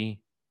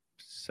 80,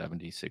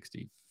 70,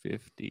 60,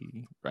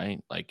 50,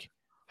 right? Like,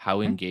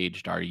 how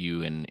engaged are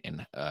you in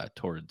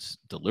towards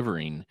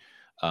delivering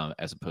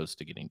as opposed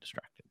to getting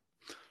distracted?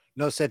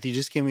 No, Seth, you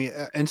just gave me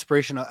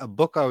inspiration. A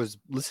book I was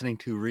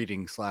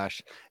reading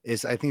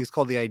is, I think it's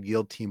called The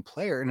Ideal Team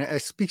Player. And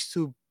it speaks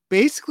to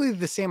basically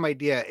the same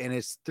idea. And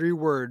it's 3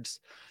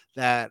 words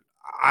that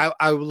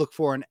I would look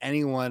for in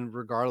anyone,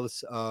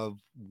 regardless of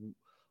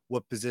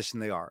what position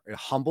they are: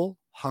 humble,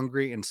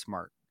 hungry, and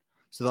smart.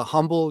 So the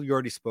humble, you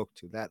already spoke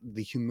to that,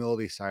 the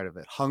humility side of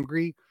it.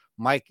 Hungry,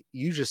 Mike,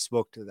 you just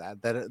spoke to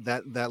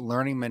that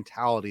learning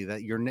mentality,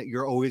 that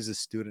you're always a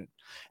student.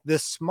 The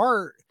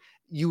smart,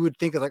 you would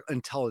think of like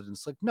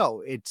intelligence. Like,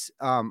 no, it's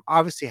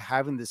obviously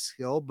having the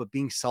skill, but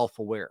being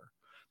self-aware,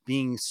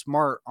 being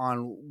smart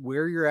on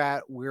where you're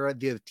at, where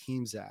the other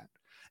team's at.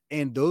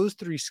 And those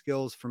 3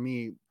 skills for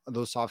me,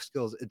 those soft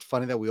skills, it's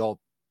funny that we all,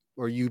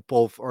 or you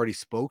both already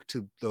spoke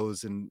to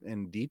those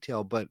in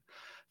detail. But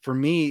for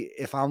me,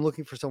 if I'm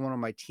looking for someone on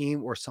my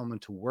team or someone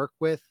to work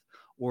with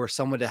or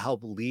someone to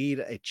help lead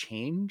a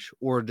change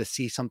or to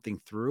see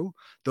something through,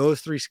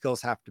 those 3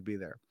 skills have to be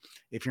there.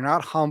 If you're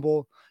not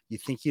humble, you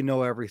think you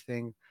know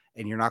everything,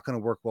 and you're not going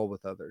to work well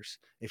with others.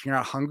 If you're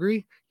not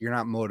hungry, you're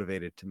not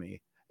motivated to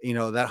me.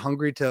 That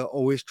hungry to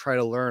always try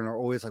to learn, or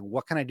always like,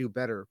 what can I do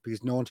better?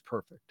 Because no one's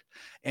perfect.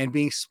 And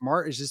being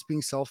smart is just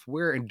being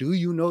self-aware. And do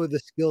you know the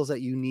skills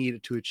that you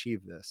need to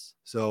achieve this?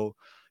 So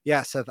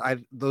yeah, Seth,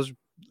 those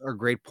are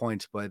great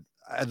points. But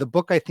the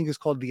book, I think, is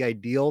called The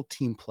Ideal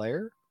Team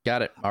Player.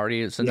 Got it.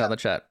 Already sent out in the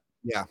chat.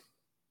 Yeah.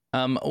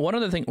 One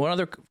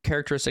other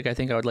characteristic I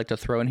think I would like to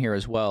throw in here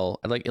as well.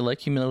 I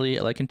like humility.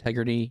 I like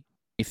integrity.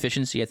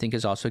 Efficiency, I think,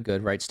 is also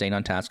good, right? Staying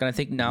on task. And I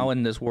think now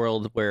in this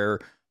world where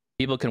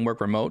people can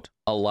work remote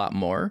a lot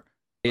more,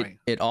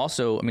 it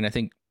also, I mean, I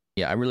think,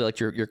 yeah, I really liked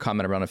your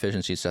comment around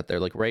efficiency set there.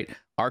 Like, right,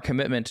 our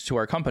commitment to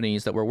our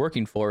companies that we're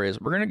working for is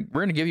we're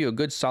gonna give you a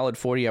good solid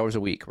 40 hours a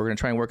week. We're gonna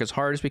try and work as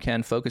hard as we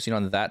can, focusing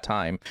on that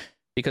time,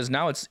 because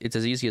now it's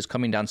as easy as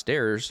coming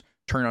downstairs,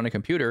 turn on a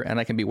computer, and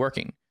I can be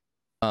working.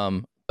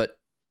 But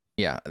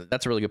yeah,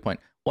 that's a really good point.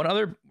 One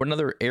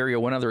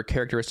other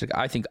characteristic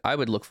I think I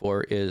would look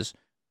for is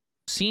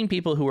seeing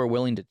people who are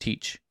willing to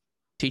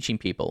teaching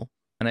people.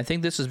 And I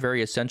think this is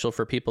very essential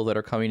for people that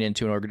are coming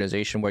into an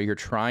organization where you're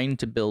trying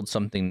to build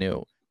something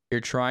new. You're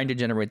trying to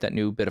generate that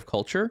new bit of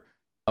culture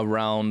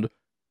around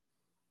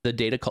the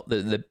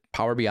the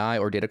Power BI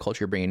or data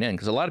culture you're bringing in.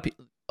 Because a lot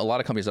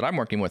of companies that I'm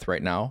working with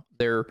right now,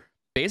 they're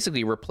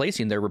basically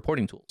replacing their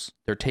reporting tools.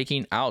 They're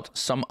taking out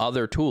some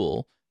other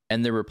tool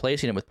and they're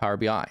replacing it with Power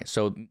BI.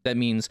 So that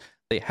means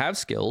they have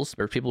skills.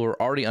 There's people who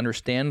already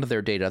understand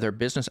their data. They're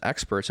business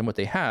experts in what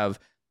they have.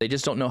 They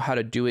just don't know how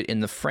to do it in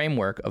the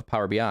framework of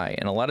Power BI.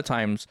 And a lot of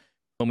times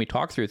when we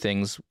talk through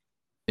things,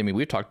 I mean,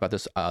 we've talked about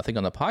this, I think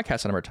on the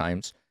podcast a number of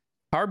times,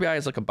 Power BI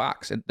is like a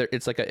box.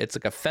 It's like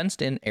a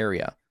fenced in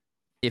area.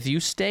 If you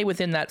stay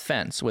within that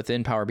fence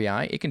within Power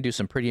BI, it can do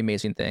some pretty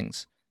amazing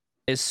things.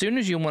 As soon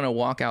as you want to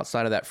walk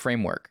outside of that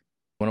framework,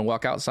 want to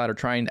walk outside or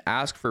trying to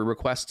ask for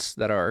requests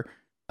that are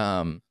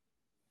a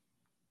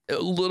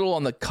little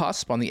on the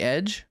cusp, on the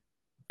edge,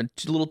 a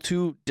little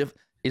too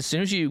as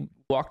soon as you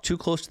walk too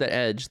close to that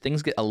edge,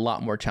 things get a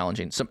lot more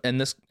challenging.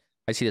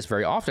 I see this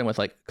very often with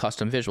like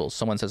custom visuals.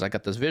 Someone says, I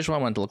got this visual,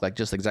 I want it to look like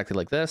just exactly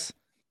like this.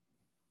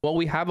 Well,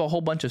 we have a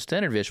whole bunch of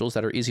standard visuals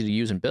that are easy to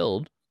use and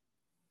build.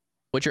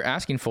 What you're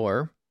asking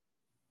for,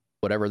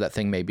 whatever that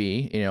thing may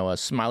be, a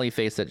smiley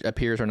face that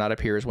appears or not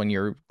appears when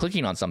you're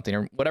clicking on something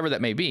or whatever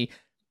that may be.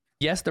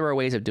 Yes, there are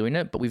ways of doing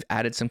it, but we've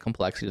added some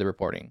complexity to the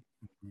reporting.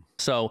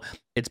 So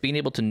it's being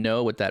able to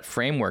know what that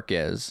framework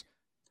is,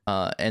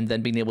 and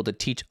then being able to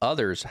teach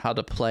others how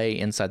to play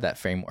inside that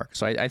framework.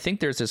 So I think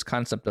there's this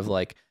concept of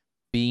like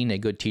being a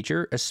good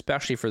teacher,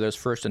 especially for those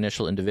first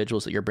initial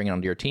individuals that you're bringing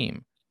onto your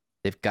team.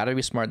 They've got to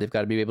be smart. They've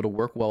got to be able to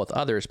work well with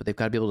others, but they've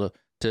got to be able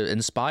to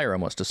inspire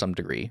almost to some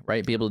degree,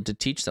 right? Be able to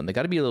teach them. They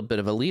got to be a little bit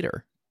of a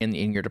leader in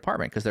your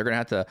department, because they're going to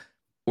have to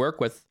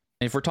work with,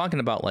 and if we're talking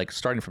about like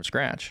starting from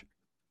scratch,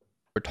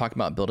 we're talking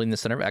about building the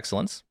center of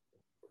excellence,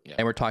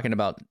 and we're talking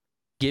about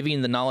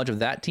giving the knowledge of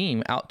that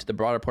team out to the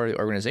broader part of the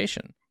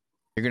organization.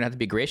 You're going to have to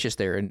be gracious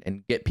there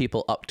and get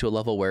people up to a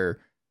level where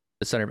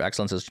the center of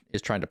excellence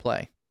is trying to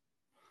play.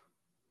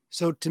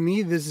 So to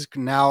me, this is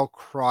now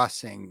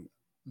crossing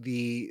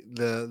the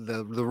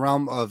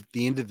realm of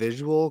the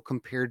individual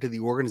compared to the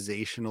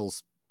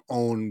organizational's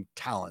own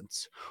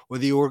talents or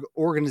the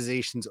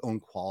organization's own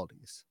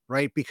qualities,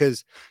 right?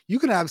 Because you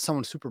can have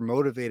someone super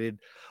motivated,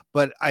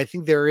 but I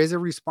think there is a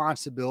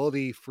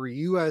responsibility for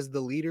you as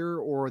the leader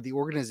or the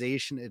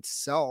organization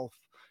itself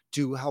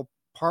to help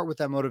part with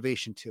that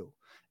motivation too.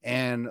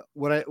 And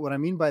what I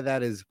mean by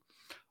that is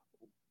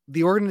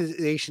the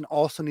organization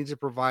also needs to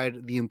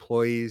provide the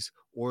employees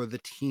or the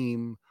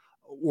team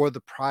or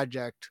the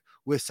project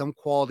with some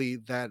quality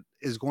that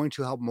is going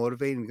to help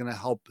motivate and going to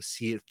help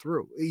see it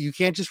through. You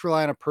can't just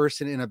rely on a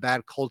person in a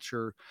bad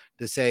culture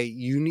to say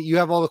you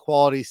have all the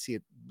qualities, see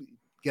it,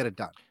 get it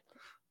done.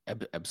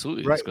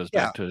 Absolutely. Right. This goes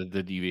back to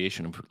the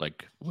deviation of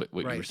like what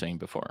you were saying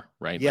before,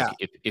 right? Yeah.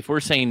 Like if we're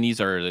saying these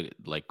are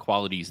like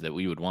qualities that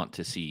we would want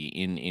to see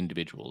in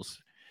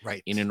individuals,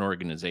 right, in an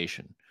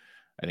organization,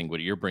 I think what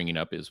you're bringing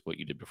up is what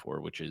you did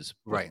before, which is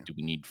right. Do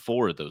we need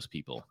 4 of those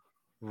people?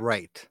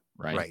 Right.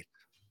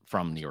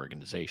 From the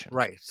organization.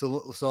 Right.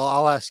 So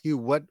I'll ask you,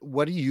 what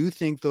do you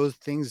think those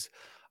things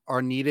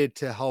are needed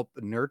to help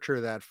nurture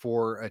that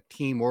for a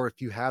team, or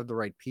if you have the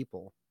right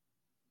people?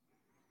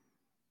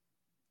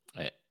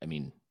 I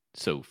mean,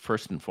 so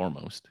first and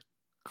foremost,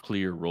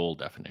 clear role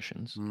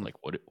definitions. Like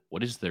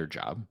what is their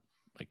job?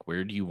 Like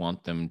where do you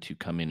want them to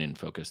come in and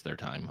focus their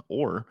time?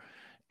 Or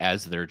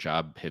as their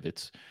job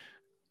pivots,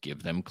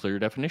 give them clear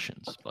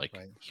definitions. Like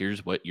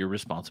here's what your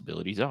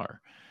responsibilities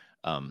are.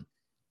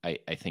 I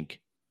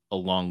think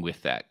along with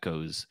that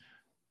goes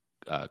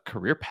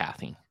career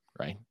pathing,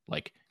 right?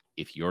 Like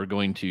if you're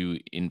going to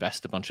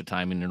invest a bunch of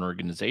time in an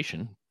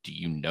organization, do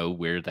you know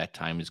where that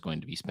time is going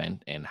to be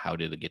spent and how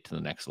did it get to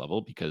the next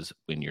level? Because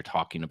when you're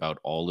talking about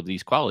all of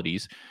these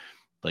qualities,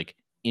 like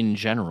in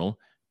general,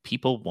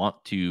 people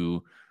want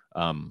to,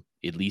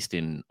 at least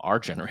in our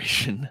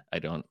generation, I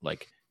don't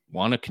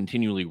want to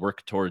continually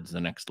work towards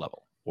the next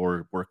level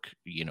or work,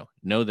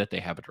 know that they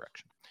have a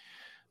direction.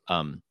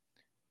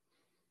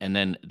 And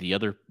then the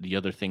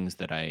other things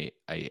that I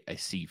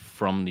see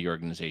from the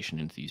organization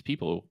into these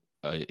people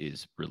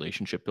is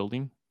relationship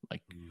building.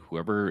 Like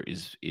whoever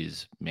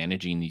is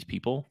managing these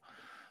people,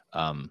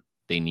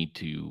 they need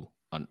to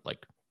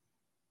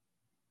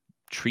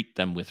treat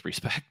them with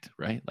respect,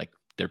 right? Like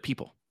they're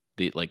people.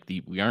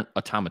 We aren't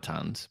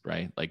automatons,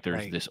 right? Like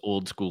there's this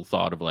old school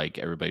thought of like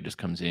everybody just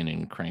comes in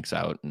and cranks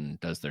out and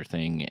does their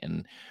thing.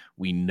 And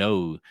we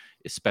know,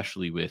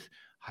 especially with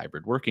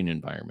hybrid working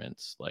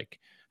environments, like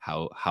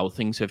how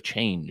things have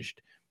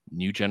changed,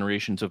 new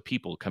generations of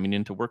people coming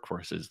into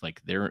workforces,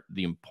 like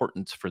the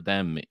importance for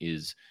them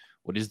is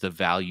what is the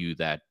value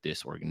that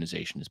this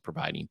organization is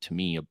providing to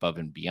me above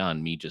and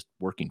beyond me just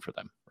working for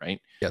them, right?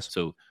 Yes.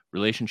 So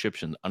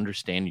relationships and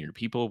understanding your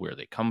people, where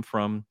they come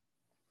from,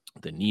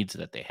 the needs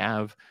that they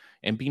have,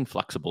 and being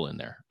flexible in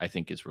there, I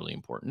think is really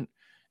important.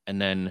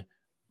 And then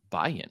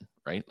buy-in,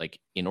 right? Like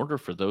in order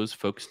for those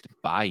folks to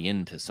buy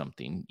into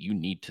something, you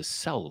need to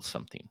sell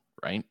something,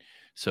 right?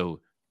 So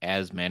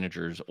as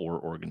managers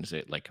or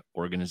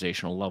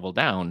organizational level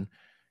down,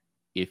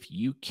 if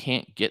you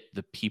can't get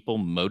the people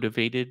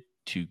motivated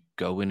to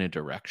go in a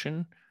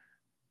direction,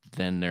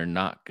 then they're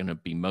not going to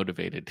be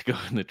motivated to go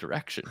in the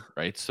direction,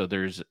 right? So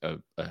there's a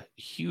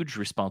huge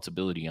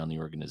responsibility on the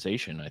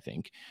organization, I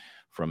think,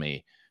 from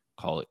a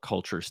call it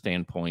culture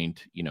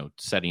standpoint,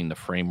 setting the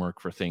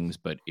framework for things.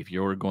 But if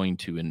you're going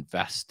to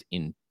invest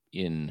in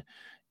and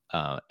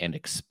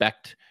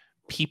expect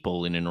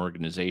people in an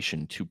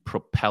organization to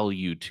propel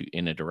you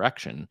in a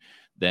direction,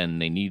 then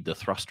they need the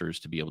thrusters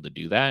to be able to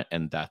do that.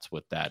 And that's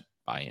what that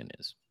buy-in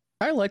is.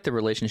 I like the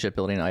relationship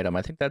building item.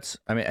 I think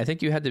I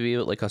think you had to be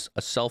like a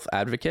self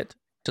advocate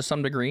to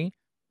some degree,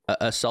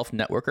 a self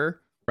networker,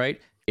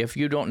 right? If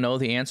you don't know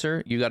the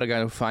answer, you got to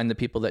go find the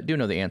people that do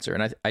know the answer.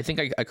 And I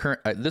think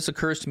this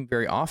occurs to me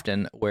very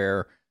often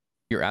where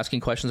you're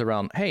asking questions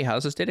around, hey, how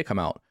does this data come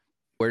out?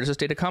 Where does this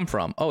data come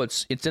from? Oh,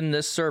 it's in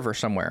this server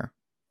somewhere.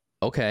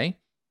 Okay.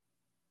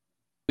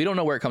 We don't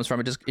know where it comes from.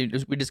 We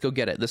just go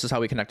get it. This is how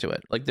we connect to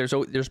it. Like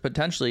there's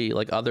potentially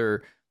like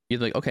other, you're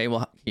like, okay,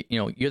 well,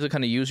 you have to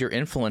kind of use your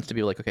influence to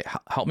be like, okay,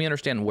 help me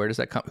understand where does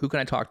that come? Who can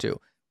I talk to?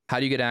 How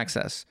do you get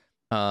access?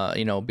 How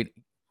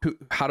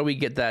do we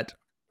get that?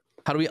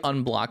 How do we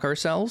unblock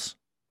ourselves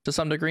to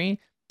some degree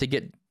to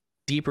get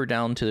deeper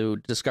down to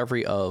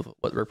discovery of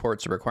what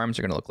reports or requirements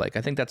are going to look like?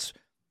 I think that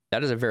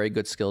is a very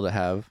good skill to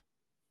have,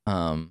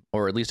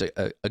 or at least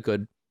a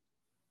good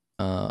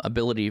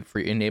ability for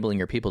enabling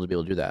your people to be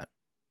able to do that.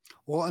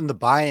 Well, and the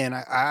buy-in,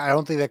 I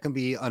don't think that can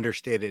be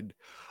understated,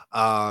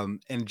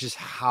 and just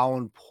how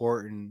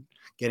important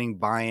getting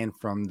buy-in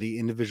from the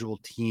individual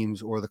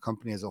teams or the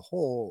company as a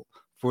whole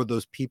for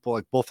those people,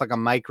 like both like a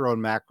micro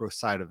and macro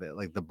side of it,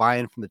 like the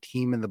buy-in from the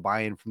team and the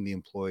buy-in from the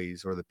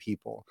employees or the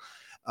people,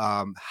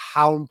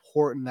 how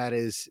important that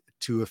is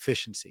to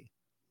efficiency.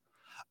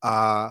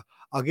 I'll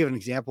give an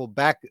example.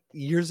 Back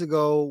years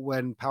ago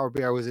when Power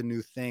BI was a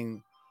new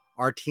thing,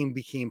 our team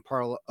became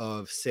part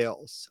of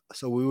sales.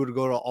 So we would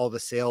go to all the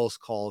sales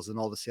calls and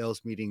all the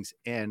sales meetings,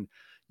 and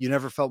you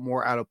never felt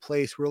more out of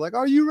place. We're like,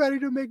 are you ready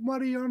to make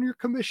money on your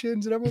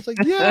commissions? And everyone's like,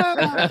 yeah.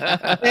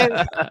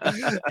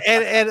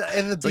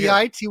 and the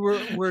BI team,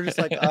 we're just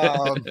like,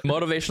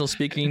 motivational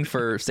speaking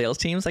for sales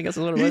teams, I guess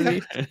is what it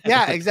was.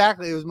 Yeah,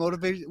 exactly. It was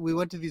motivation. We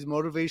went to these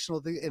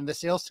motivational things, and the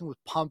sales team was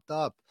pumped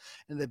up,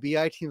 and the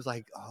BI team was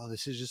like, oh,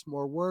 this is just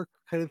more work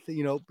kind of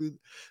thing,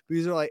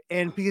 Because they're like,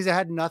 and because it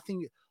had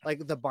nothing.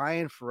 Like the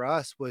buy-in for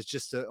us was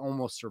just to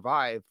almost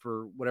survive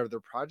for whatever their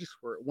projects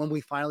were. When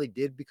we finally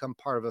did become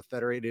part of a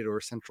federated or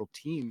a central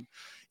team,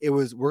 it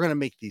was, we're going to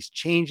make these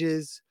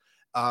changes.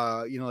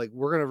 We're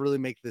going to really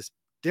make this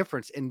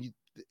difference. And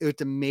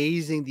it's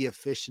amazing the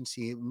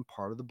efficiency and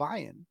part of the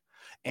buy-in.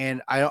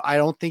 And I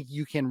don't think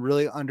you can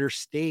really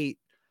understate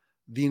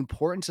the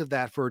importance of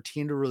that for a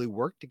team to really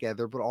work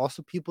together, but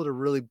also people to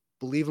really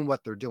believe in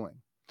what they're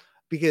doing.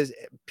 Because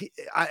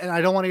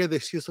I don't want to hear the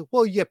excuse like,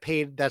 well, you get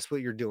paid. That's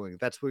what you're doing.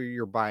 That's where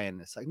you're buying.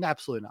 It's like, no,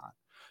 absolutely not.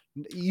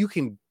 You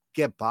can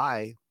get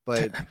by,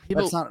 but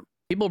that's not.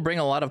 People bring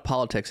a lot of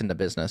politics into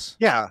business.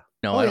 Yeah.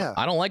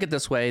 I don't like it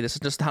this way. This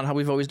is just not how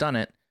we've always done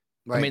it.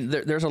 Right. I mean,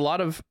 there's a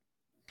lot of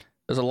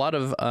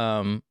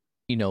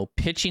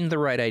pitching the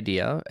right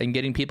idea and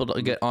getting people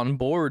to get on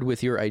board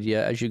with your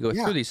idea as you go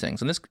through these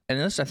things. And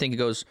this, I think it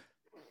goes,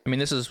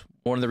 this is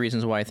one of the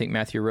reasons why I think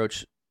Matthew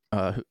Roach,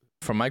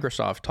 from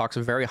Microsoft, talks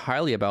very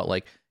highly about,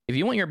 like, if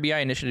you want your BI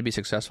initiative to be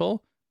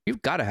successful,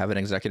 you've got to have an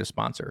executive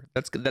sponsor.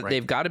 Right.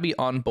 They've got to be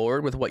on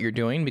board with what you're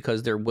doing,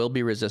 because there will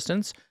be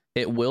resistance.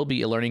 It will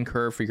be a learning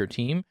curve for your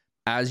team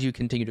as you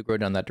continue to grow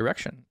down that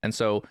direction. And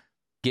so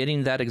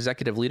getting that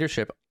executive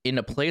leadership in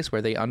a place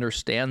where they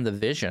understand the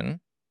vision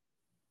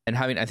And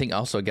having, I think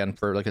also again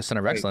for like a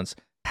center of excellence,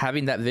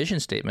 having that vision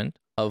statement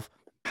of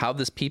how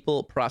this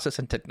people, process,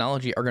 and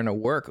technology are going to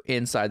work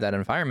inside that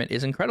environment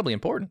is incredibly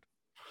important.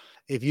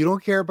 If you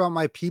don't care about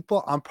my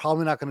people, I'm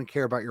probably not going to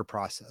care about your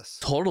process.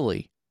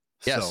 Totally.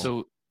 Yeah.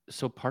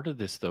 So part of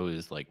this though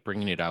is like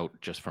bringing it out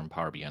just from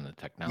Power BI and the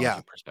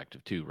technology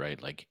perspective too,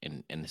 right? Like,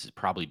 and this is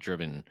probably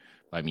driven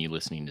by me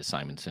listening to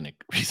Simon Sinek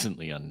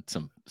recently on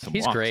some.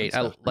 He's great.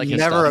 I like his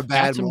never stuff. A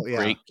bad some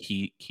great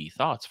key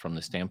thoughts from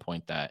the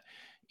standpoint that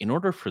in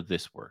order for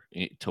this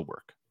to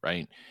work,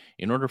 right?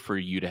 In order for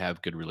you to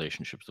have good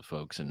relationships with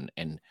folks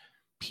and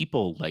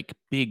people, like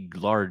big,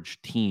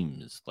 large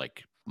teams,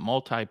 like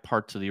multi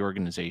parts of the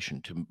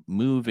organization to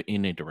move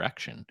in a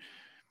direction,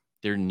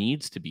 there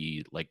needs to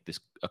be like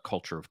a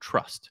culture of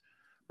trust,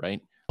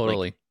 right?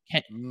 Totally.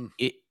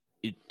 Like,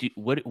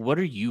 what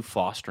are you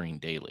fostering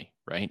daily,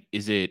 right?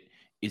 Is it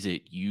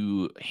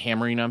you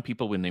hammering on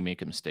people when they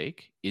make a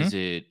mistake? Is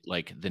it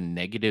like the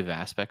negative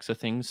aspects of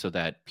things so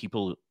that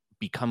people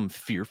become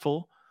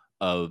fearful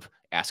of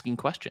asking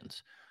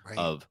questions,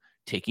 of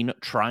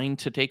trying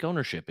to take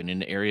ownership in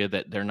an area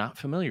that they're not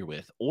familiar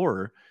with?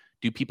 Or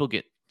do people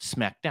get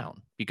smacked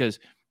down? Because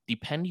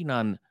depending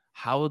on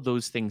how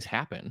those things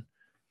happen,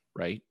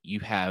 right, you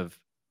have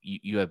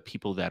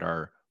people that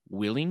are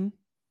willing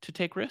to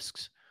take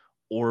risks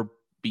or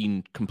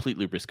being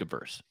completely risk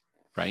averse,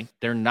 right?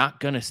 They're not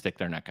going to stick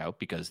their neck out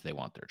because they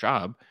want their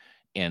job.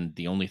 And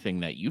the only thing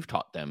that you've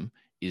taught them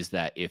is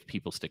that if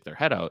people stick their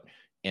head out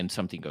and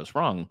something goes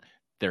wrong,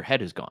 their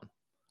head is gone.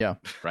 Yeah.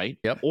 Right.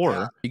 Yep.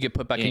 Or you get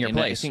put back in your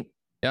place.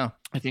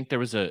 I think there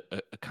was a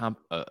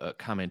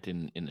comment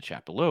in the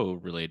chat below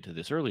related to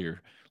this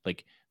earlier.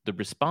 Like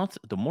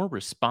the more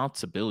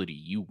responsibility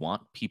you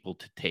want people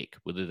to take,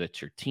 whether that's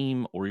your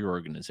team or your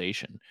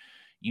organization,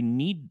 you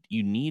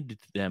need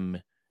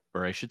them,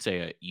 or I should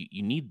say,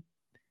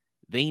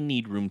 they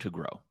need room to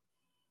grow,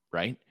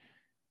 right?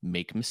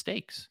 Make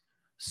mistakes,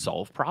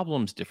 solve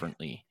problems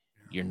differently.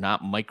 You're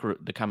not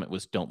the comment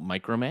was don't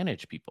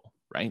micromanage people,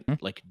 right?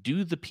 Like,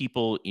 do the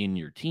people in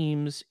your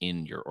teams,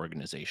 in your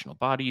organizational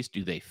bodies,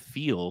 do they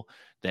feel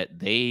that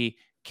they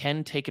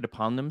can take it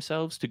upon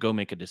themselves to go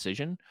make a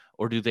decision,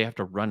 or do they have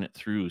to run it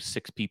through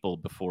 6 people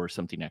before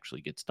something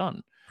actually gets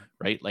done,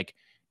 right? Like,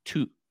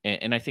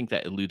 and I think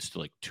that alludes to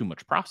like too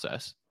much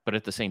process, but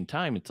at the same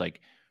time, it's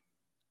like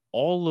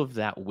all of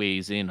that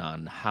weighs in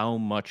on how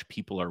much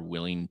people are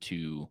willing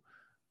to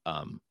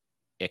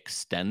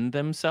extend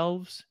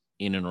themselves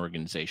in an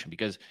organization.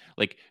 Because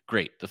like,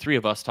 great, the 3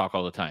 of us talk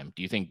all the time.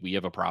 Do you think we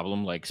have a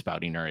problem like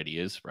spouting our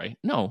ideas? Right?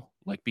 No,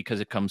 like, because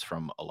it comes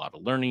from a lot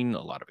of learning,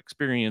 a lot of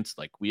experience.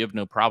 Like, we have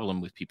no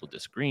problem with people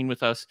disagreeing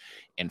with us.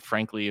 And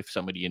frankly, if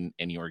somebody in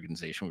any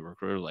organization we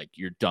work with, like,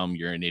 you're dumb,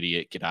 you're an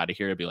idiot, get out of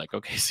here, I'd be like,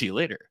 okay, see you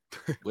later,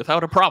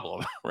 without a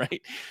problem.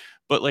 Right?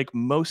 But like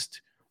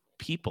most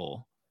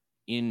people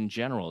in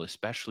general,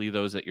 especially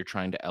those that you're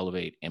trying to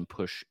elevate and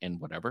push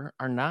and whatever,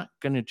 are not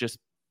going to just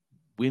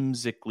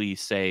whimsically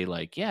say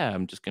like, yeah,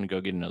 I'm just going to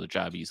go get another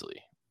job easily.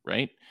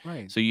 Right.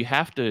 So you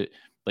have to,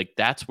 like,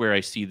 that's where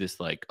I see this,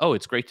 like, oh,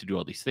 it's great to do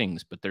all these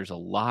things, but there's a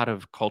lot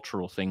of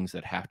cultural things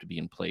that have to be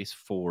in place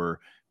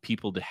for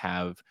people to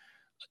have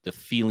the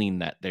feeling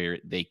that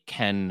they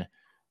can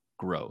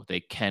grow. They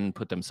can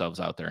put themselves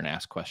out there and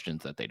ask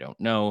questions that they don't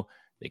know.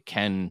 They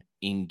can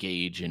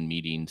engage in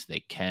meetings.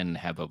 They can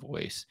have a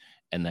voice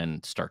and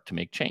then start to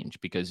make change,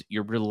 because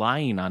you're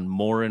relying on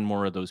more and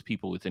more of those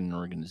people within an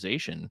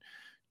organization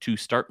to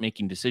start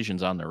making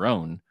decisions on their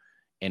own.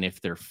 And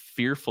if they're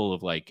fearful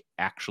of like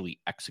actually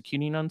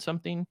executing on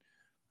something,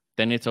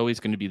 then it's always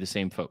going to be the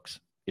same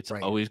folks. It's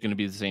always going to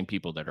be the same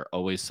people that are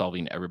always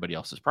solving everybody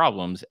else's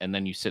problems. And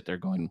then you sit there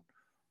going,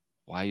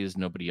 why is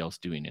nobody else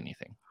doing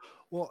anything?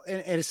 Well,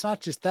 and it's not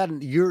just that.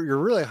 You're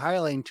really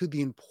highlighting to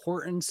the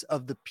importance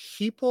of the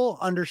people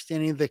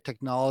understanding the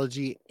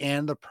technology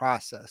and the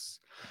process,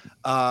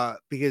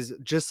 because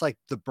just like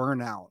the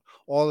burnout,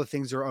 all the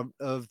things are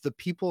of the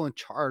people in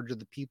charge, of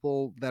the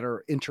people that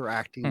are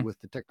interacting with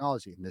the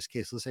technology. In this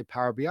case, let's say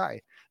Power BI.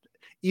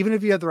 Even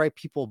if you have the right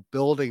people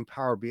building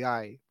Power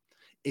BI,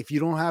 if you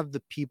don't have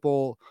the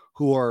people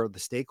who are the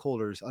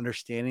stakeholders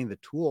understanding the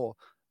tool,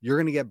 you're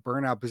going to get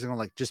burnout because they're going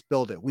to like, just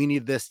build it. We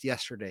need this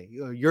yesterday.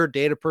 You're a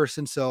data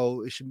person,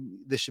 so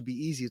this should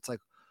be easy. It's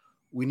like,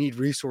 we need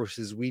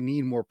resources. We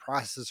need more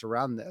process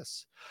around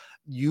this.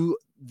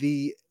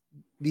 The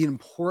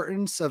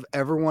importance of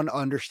everyone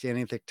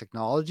understanding the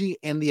technology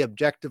and the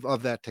objective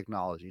of that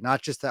technology,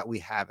 not just that we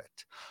have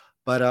it.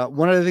 But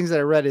one of the things that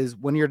I read is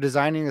when you're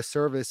designing a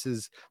service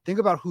is think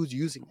about who's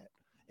using it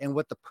and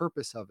what the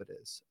purpose of it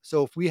is.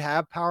 So if we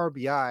have Power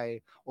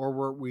BI or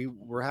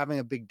we're having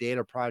a big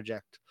data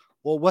project,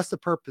 well, what's the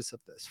purpose of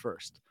this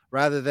first,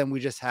 rather than we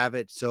just have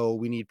it so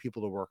we need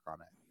people to work on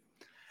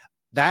it?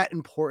 That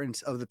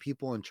importance of the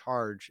people in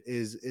charge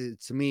is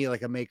to me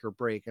like a make or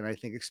break. And I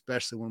think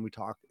especially when we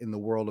talk in the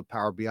world of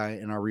Power BI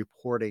and our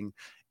reporting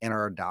and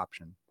our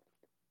adoption.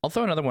 I'll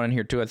throw another one in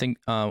here too. I think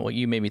what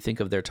you made me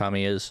think of there,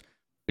 Tommy, is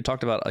we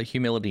talked about a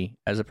humility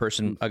as a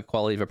person, a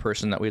quality of a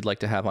person that we'd like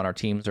to have on our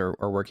teams or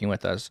working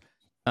with us.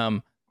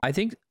 I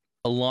think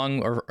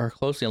along or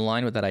closely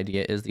aligned with that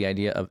idea is the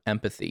idea of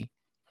empathy,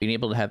 being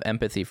able to have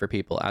empathy for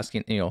people,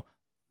 asking,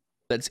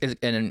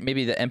 and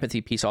maybe the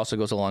empathy piece also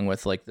goes along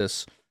with like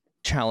this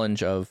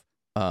challenge of,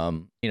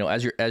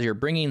 as you're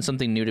bringing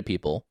something new to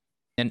people,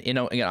 and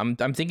again,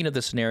 I'm thinking of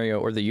the scenario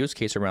or the use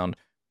case around,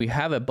 we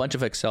have a bunch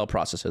of Excel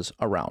processes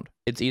around.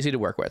 It's easy to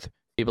work with.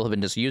 People have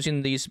been just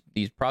using these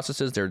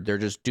processes. They're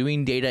just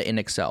doing data in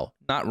Excel.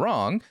 Not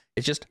wrong.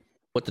 It's just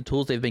what the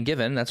tools they've been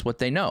given. That's what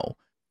they know.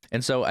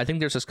 And so I think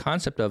there's this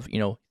concept of,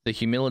 the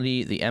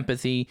humility, the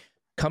empathy,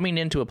 coming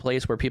into a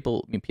place where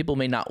people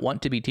may not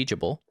want to be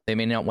teachable. They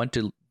may not want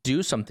to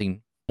do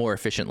something more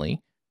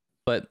efficiently.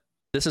 But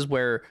this is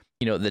where,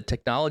 the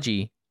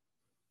technology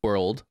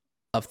world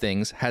of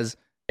things has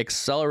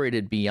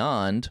accelerated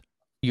beyond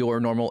your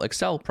normal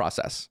Excel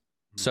process.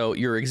 So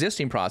your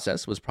existing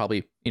process was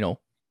probably,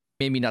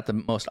 maybe not the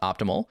most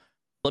optimal.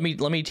 Let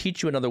me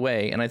teach you another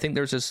way. And I think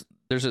I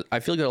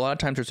feel like a lot of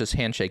times there's this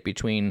handshake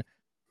between,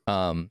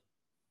 help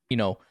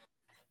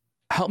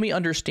me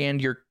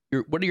understand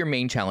what are your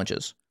main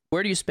challenges?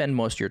 Where do you spend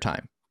most of your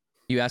time?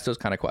 You ask those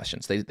kind of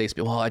questions. They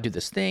say, well, I do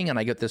this thing and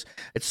I get this.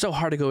 It's so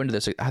hard to go into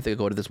this. I have to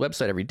go to this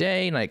website every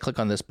day and I click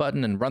on this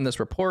button and run this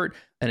report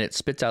and it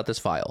spits out this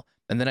file.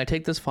 And then I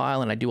take this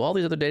file and I do all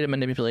these other data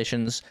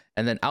manipulations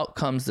and then out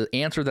comes the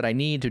answer that I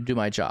need to do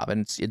my job.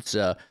 And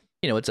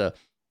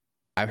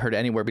I've heard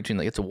anywhere between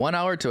it's a 1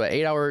 hour to an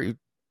 8 hour,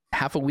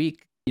 half a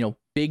week,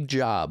 big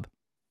job.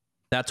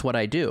 That's what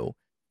I do.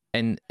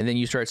 And then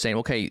you start saying,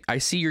 okay, I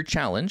see your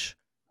challenge.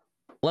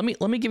 Let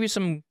me give you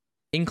some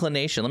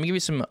inclination. Let me give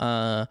you some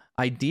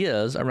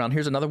ideas around,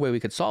 here's another way we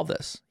could solve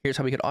this. Here's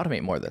how we could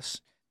automate more of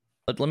this.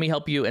 Let me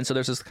help you. And so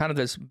there's this kind of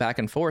this back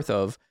and forth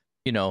of,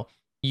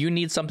 you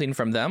need something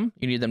from them.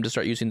 You need them to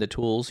start using the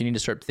tools. You need to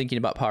start thinking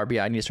about Power BI.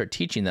 You need to start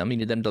teaching them. You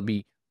need them to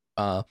be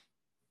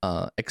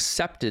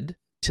accepted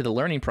to the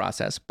learning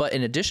process. But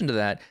in addition to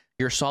that,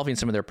 you're solving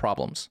some of their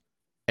problems.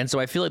 And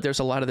so I feel like there's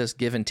a lot of this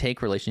give and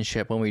take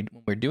relationship when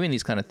we're doing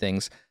these kind of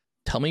things.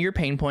 Tell me your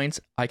pain points.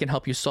 I can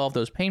help you solve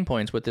those pain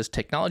points with this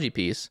technology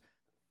piece.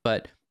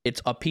 But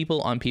it's a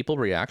people on people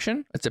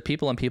reaction. It's a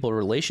people on people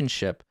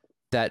relationship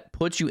that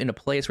puts you in a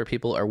place where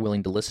people are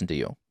willing to listen to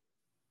you,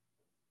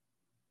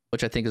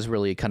 which I think is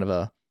really kind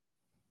of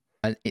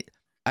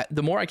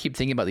the more I keep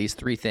thinking about these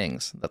three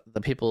things, the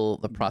people,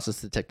 the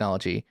process, the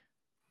technology,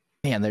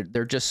 man,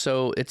 they're just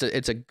so, it's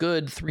a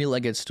good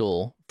three-legged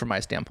stool from my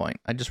standpoint.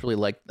 I just really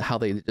like how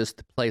they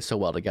just play so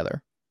well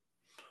together.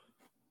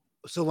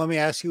 So let me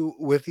ask you,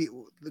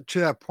 to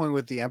that point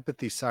with the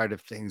empathy side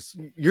of things,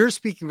 you're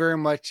speaking very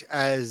much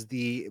as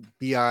the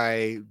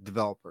BI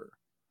developer,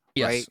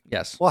 yes, right?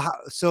 Yes. Well,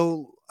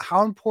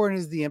 how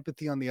important is the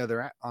empathy on the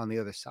other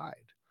side?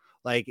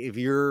 Like if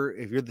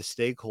you're the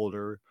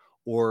stakeholder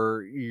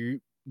or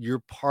you're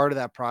part of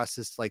that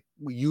process, like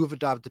you have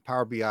adopted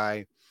Power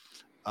BI,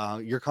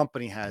 your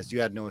company has, you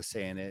had no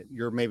say in it.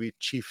 You're maybe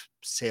chief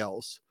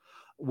sales.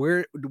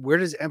 Where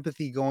does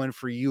empathy go in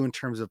for you in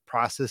terms of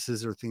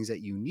processes or things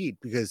that you need?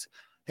 Because,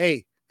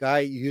 hey,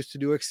 guy, you used to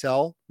do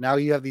Excel. Now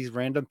you have these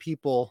random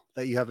people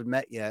that you haven't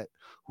met yet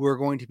who are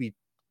going to be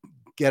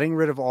getting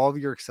rid of all of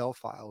your Excel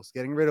files,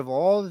 getting rid of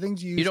all the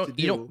things you used to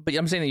do. But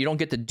I'm saying that you don't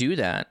get to do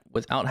that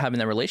without having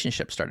that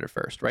relationship started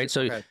first, right?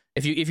 So okay.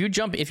 if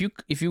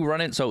you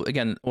run it, so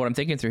again, what I'm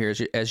thinking through here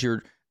is as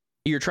you're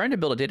trying to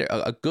build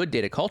a good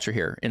data culture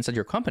here inside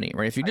your company,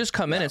 right? If you just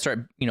come in and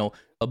start,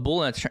 a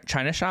bull in a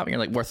china shop, and you're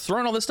like, we're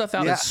throwing all this stuff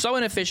out. Yeah. It's so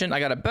inefficient. I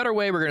got a better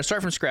way. We're going to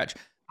start from scratch.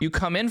 You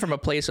come in from a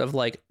place of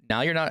like,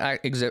 now you're not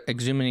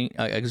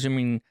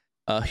exhuming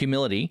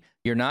humility.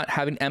 You're not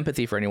having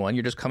empathy for anyone.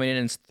 You're just coming in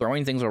and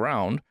throwing things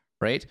around,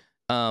 right?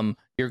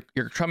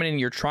 You're coming in,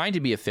 you're trying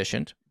to be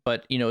efficient,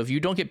 but if you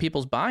don't get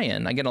people's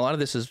buy-in, again, a lot of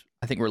this is,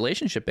 I think,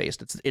 relationship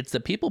based. It's the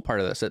people part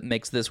of this that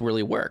makes this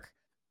really work.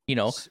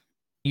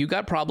 You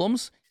got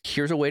problems,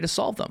 here's a way to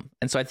solve them.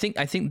 And so I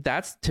think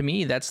that's, to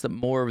me, that's the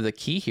more of the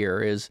key here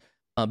is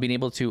being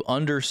able to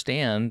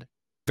understand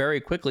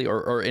very quickly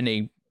or in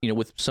a,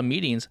 with some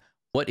meetings,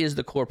 what is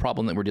the core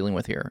problem that we're dealing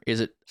with here?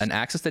 Is it an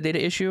access to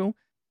data issue?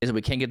 Is it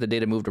we can't get the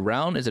data moved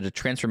around? Is it a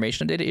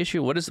transformation of data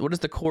issue? What is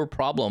the core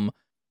problem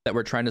that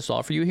we're trying to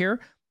solve for you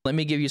here? Let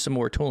me give you some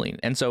more tooling.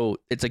 And so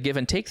it's a give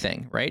and take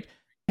thing, right?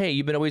 Hey,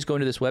 you've been always going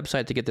to this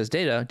website to get this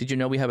data. Did you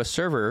know we have a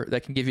server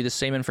that can give you the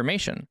same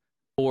information?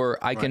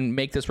 Or I can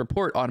make this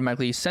report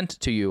automatically sent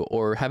to you,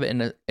 or have it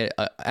in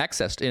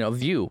accessed in a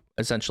view,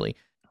 essentially.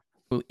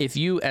 If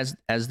you, as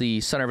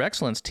the Center of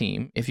Excellence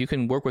team, if you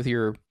can work with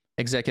your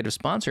executive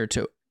sponsor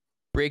to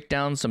break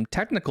down some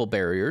technical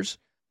barriers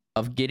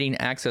of getting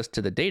access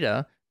to the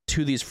data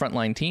to these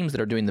frontline teams that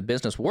are doing the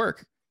business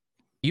work,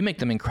 you make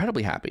them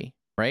incredibly happy,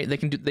 right? They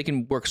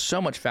can work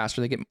so much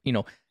faster. They get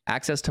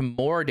access to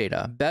more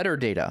data, better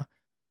data.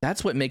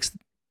 That's what makes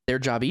their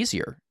job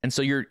easier. And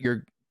so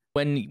you're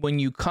when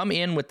you come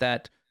in with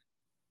that,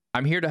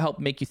 I'm here to help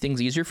make you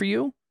things easier for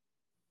you,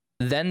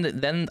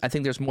 then I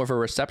think there's more of a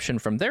reception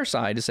from their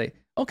side to say,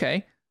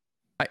 okay,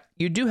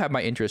 you do have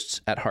my interests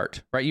at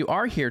heart, right? You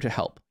are here to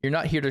help. You're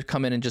not here to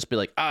come in and just be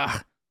like,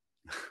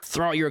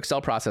 throw out your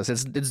Excel process.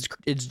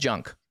 It's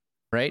junk.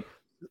 right?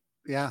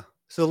 Yeah.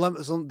 So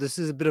this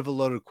is a bit of a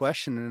loaded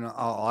question, and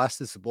I'll ask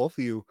this to both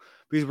of you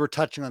because we're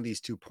touching on these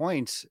 2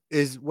 points.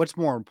 Is what's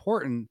more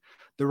important,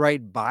 the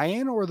right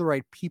buy-in or the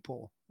right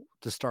people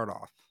to start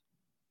off?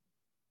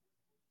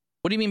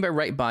 What do you mean by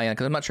right buy-in?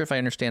 Because I'm not sure if I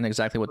understand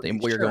exactly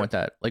where you're going with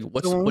that. Like,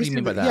 what do you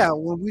mean by that? Yeah,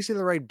 when we say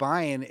the right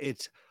buy-in,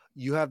 it's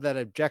you have that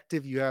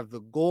objective, you have the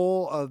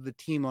goal of the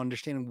team,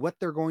 understanding what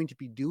they're going to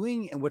be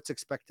doing and what's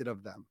expected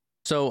of them.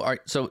 So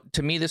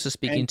to me, this is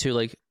speaking to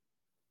like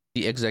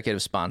the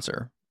executive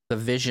sponsor, the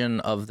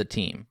vision of the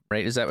team,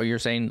 right? Is that what you're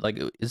saying? Like,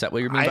 is that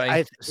what you mean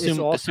by?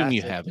 Assume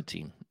you have a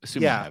team.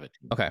 Assume you have a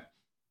team. Okay.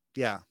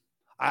 Yeah.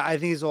 I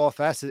think it's all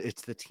facets.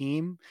 It's the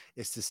team,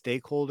 it's the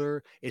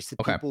stakeholder, it's the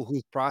people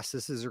whose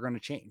processes are going to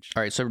change.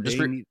 All right, so just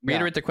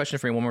reiterate the question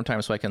for me one more time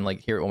so I can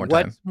like hear it one more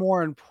time. What's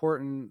more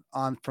important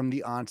from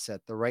the onset,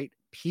 the right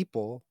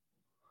people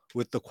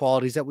with the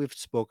qualities that we've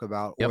spoke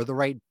about, or the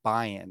right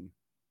buy-in?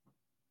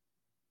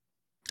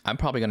 I'm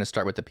probably going to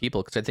start with the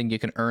people because I think you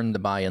can earn the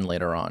buy-in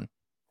later on.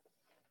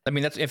 I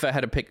mean, that's if I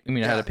had to pick. I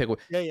had to pick.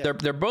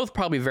 They're both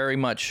probably very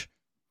much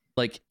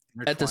like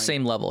at the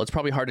same level. It's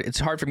probably hard. It's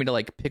hard for me to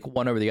like pick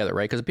one over the other,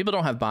 right? Because if people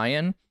don't have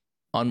buy-in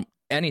on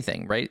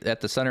anything, right, at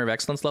the center of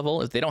excellence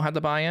level, if they don't have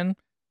the buy-in,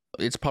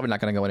 it's probably not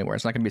going to go anywhere.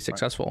 It's not going to be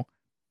successful.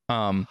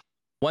 One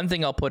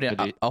thing I'll put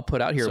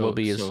out here will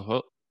be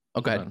go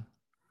ahead.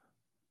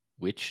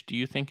 Which do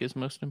you think is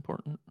most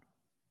important?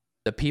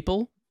 The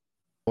people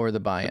or the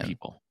buy-in? The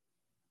people.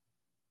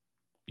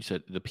 You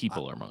said the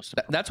people are most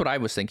important. That's what I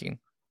was thinking.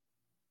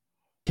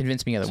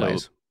 Convince me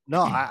otherwise.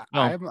 No,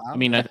 I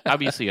mean,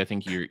 obviously, I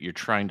think you're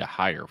trying to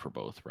hire for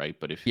both, right?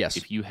 But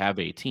if you have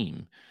a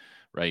team,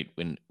 right?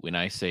 When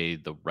I say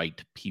the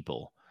right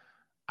people,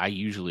 I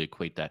usually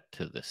equate that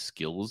to the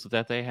skills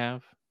that they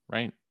have,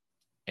 right?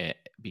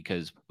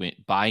 Because when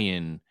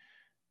buy-in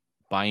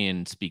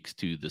speaks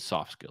to the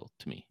soft skill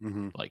to me.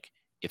 Mm-hmm. Like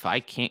if I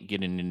can't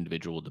get an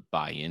individual to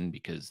buy in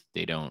because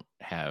they don't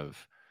have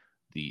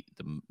the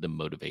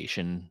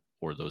motivation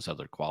or those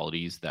other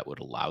qualities that would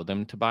allow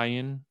them to buy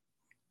in,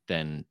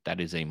 then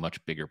that is a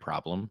much bigger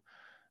problem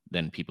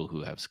than people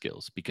who have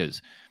skills.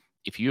 Because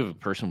if you have a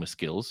person with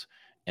skills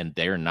and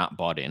they're not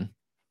bought in,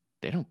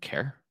 they don't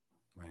care.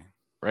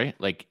 Right?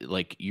 Like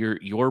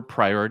your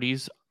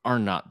priorities are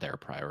not their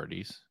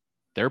priorities.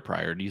 Their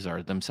priorities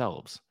are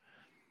themselves.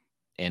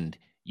 And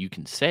you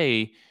can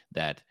say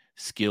that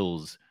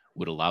skills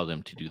would allow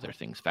them to do their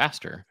things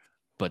faster,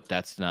 but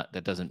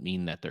that doesn't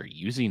mean that they're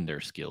using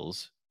their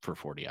skills for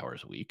 40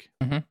 hours a week,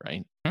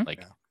 right?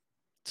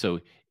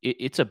 So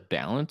it's a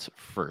balance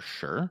for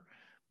sure,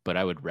 but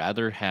I would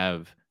rather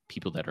have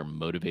people that are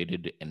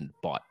motivated and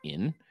bought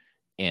in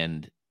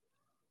and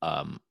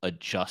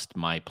adjust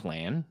my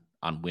plan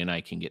on when I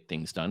can get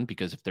things done.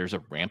 Because if there's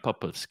a ramp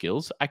up of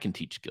skills, I can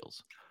teach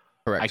skills.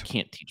 Correct. I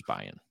can't teach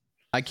buy-in.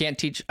 I can't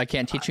teach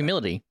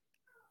humility.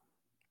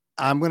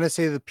 I'm going to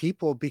say the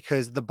people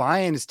because the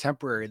buy-in is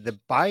temporary. The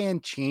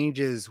buy-in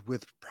changes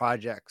with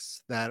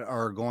projects that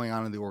are going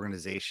on in the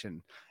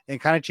organization. And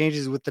kind of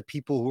changes with the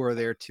people who are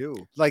there too.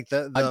 Like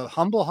the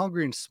humble,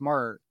 hungry, and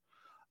smart.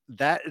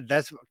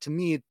 That's to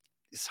me,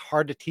 it's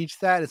hard to teach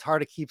that. It's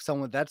hard to keep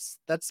someone. That's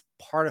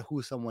part of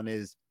who someone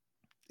is,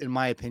 in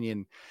my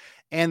opinion.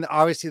 And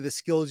obviously the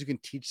skills, you can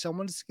teach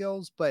someone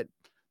skills, but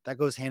that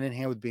goes hand in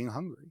hand with being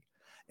hungry.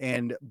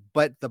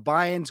 But the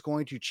buy-in is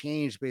going to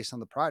change based on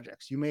the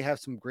projects. You may have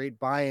some great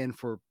buy-in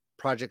for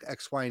project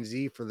X, Y, and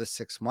Z for the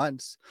 6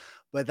 months,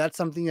 but that's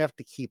something you have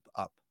to keep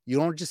up. You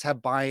don't just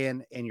have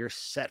buy-in and you're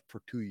set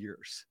for 2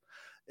 years.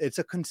 It's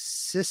a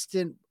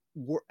consistent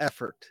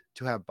effort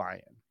to have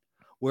buy-in.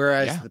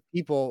 Whereas the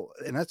people,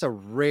 and that's a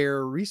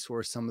rare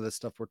resource, some of the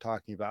stuff we're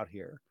talking about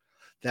here,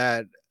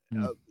 that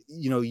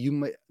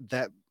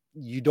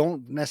you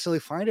don't necessarily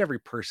find every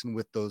person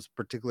with those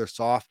particular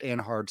soft and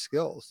hard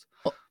skills.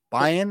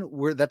 Buy-in,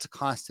 that's a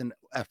constant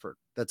effort.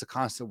 That's a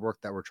constant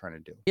work that we're trying to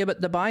do. Yeah, but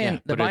the buy-in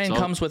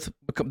comes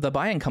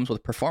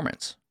with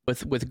performance,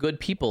 with good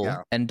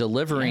people and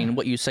delivering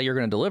what you say you're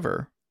going to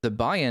deliver. The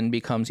buy-in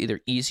becomes either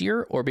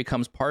easier or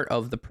becomes part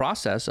of the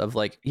process of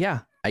like,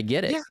 I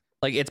get it. Yeah.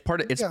 Like it's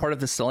part of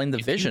the selling the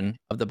vision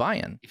of the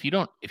buy-in. If you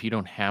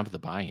don't have the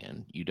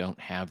buy-in, you don't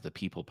have the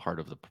people part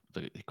of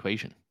the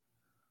equation.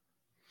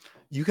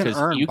 You can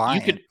earn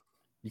buy-in.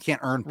 You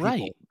can't earn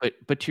people. Right.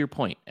 But to your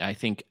point, I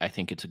think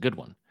it's a good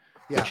one.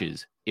 Which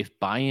is if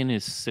buy-in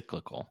is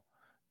cyclical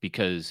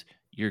because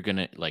you're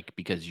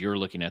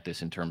looking at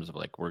this in terms of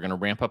like, we're going to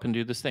ramp up and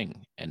do this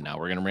thing. And now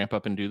we're going to ramp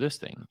up and do this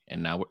thing.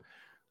 And now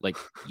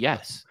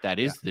yes, that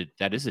is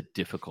a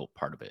difficult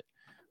part of it.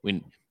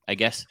 When I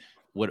guess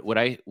what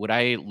I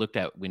looked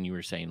at when you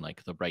were saying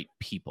like the right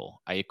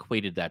people, I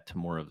equated that to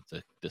more of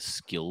the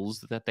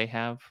skills that they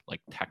have,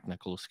 like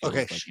technical skills,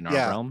 like in our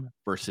realm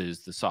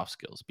versus the soft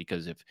skills.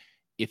 Because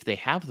if they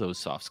have those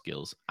soft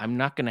skills, I'm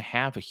not going to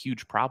have a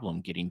huge problem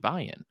getting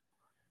buy-in.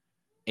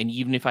 And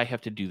even if I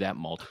have to do that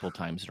multiple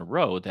times in a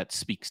row, that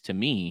speaks to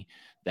me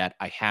that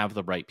I have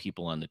the right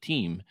people on the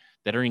team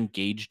that are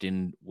engaged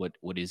in what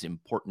is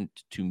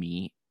important to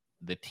me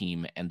the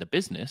team and the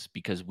business,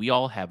 because we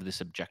all have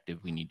this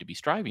objective we need to be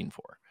striving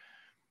for,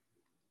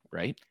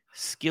 right?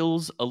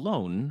 Skills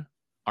alone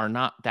are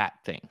not that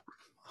thing.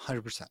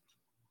 100%.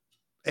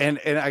 And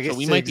I guess so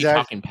we might be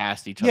talking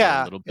past each other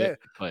a little bit,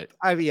 but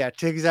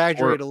to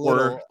exaggerate a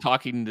little, or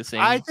talking the same.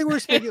 I think we're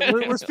speaking.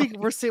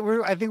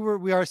 I think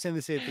we are saying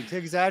the same thing. To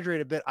exaggerate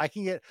a bit, I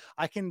can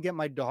get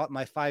my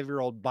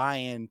 5-year-old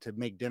buy-in to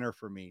make dinner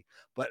for me,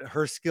 but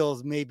her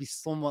skills may be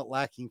somewhat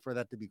lacking for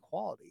that to be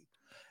quality.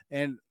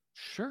 And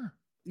sure,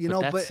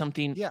 that's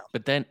something. Yeah,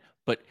 but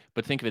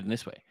think of it in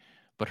this way.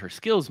 But her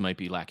skills might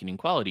be lacking in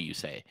quality, you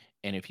say.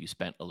 And if you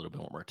spent a little bit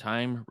more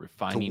time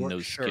refining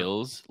those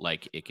skills,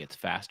 like it gets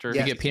faster.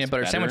 You get peanut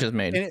butter sandwiches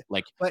made.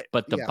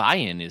 But the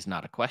buy-in is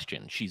not a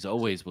question. She's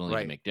always willing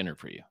to make dinner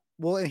for you.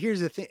 Well, and here's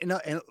the thing.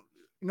 And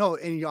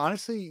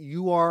honestly,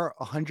 you are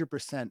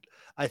 100%.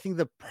 I think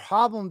the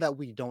problem that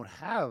we don't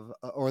have,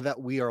 or that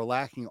we are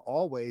lacking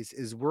always,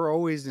 is we're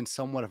always in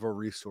somewhat of a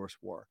resource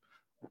war,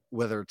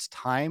 whether it's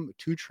time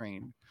to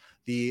train,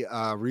 the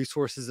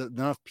resources,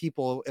 enough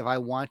people, if I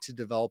want to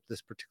develop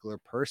this particular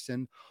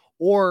person,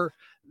 or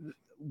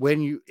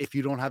if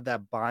you don't have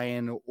that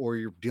buy-in, or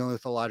you're dealing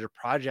with a larger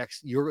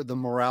projects, the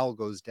morale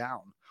goes down.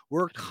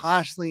 We're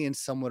constantly in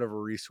somewhat of a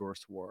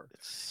resource war.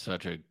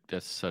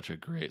 That's such a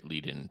great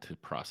lead into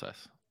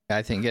process.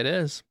 I think it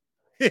is.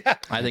 Yeah,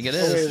 I think it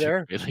is.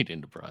 Great lead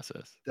into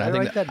process. Did I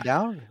write that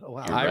down? Oh,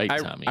 wow. You're right,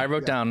 Tommy. I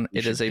wrote down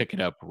pick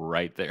it up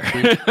right there.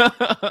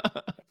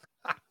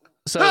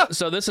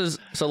 That's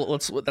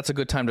a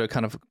good time to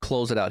kind of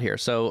close it out here.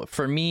 So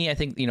for me, I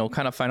think,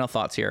 kind of final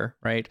thoughts here,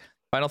 right?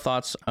 Final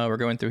thoughts we're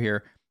going through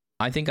here.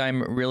 I think I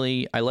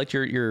like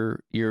your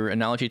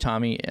analogy,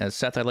 Tommy. As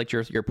Seth, I liked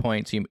your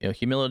points.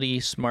 Humility,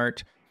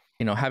 smart,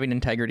 having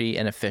integrity,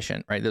 and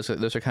efficient, right?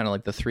 Those are kind of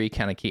like the three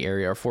kind of key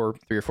area, or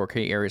 3 or 4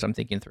 key areas I'm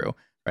thinking through,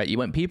 right? You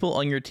want people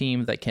on your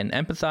team that can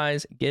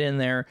empathize, get in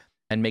there,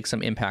 and make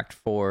some impact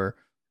for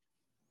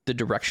the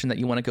direction that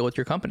you want to go with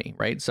your company,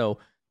 right? So at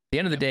the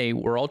end of the day,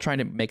 we're all trying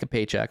to make a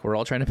paycheck. We're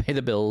all trying to pay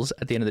the bills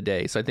at the end of the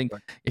day. So I think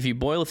if you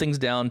boil things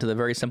down to the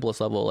very simplest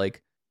level,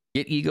 like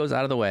get egos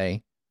out of the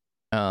way,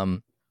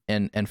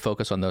 and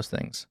focus on those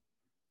things.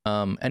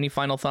 Any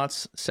final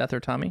thoughts, Seth or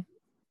Tommy?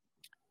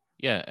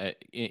 Yeah,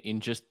 in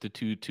just the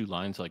two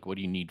lines, like what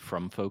do you need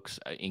from folks?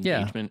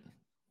 Engagement,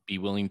 be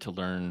willing to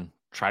learn,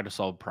 try to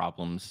solve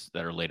problems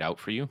that are laid out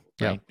for you,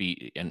 right?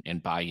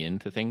 And buy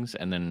into things.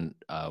 And then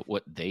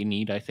what they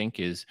need, I think,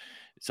 is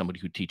somebody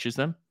who teaches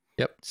them.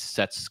 Yep.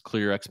 Sets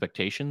clear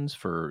expectations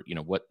for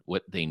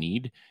what they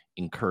need,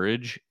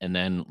 encourage, and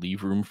then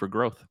leave room for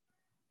growth.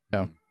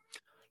 Yeah.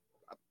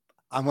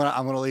 I'm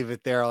gonna leave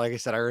it there. Like I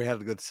said, I already have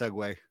a good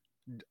segue.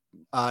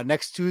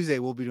 Next Tuesday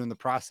we'll be doing the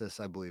process,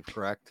 I believe,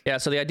 correct? Yeah.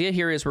 So the idea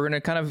here is we're gonna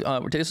kind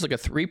of this is like a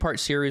 3-part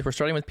series. We're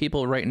starting with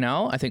people right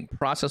now. I think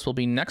process will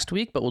be next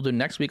week, but we'll do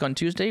next week on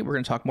Tuesday. We're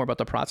gonna talk more about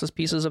the process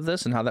pieces of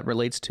this and how that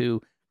relates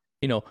to,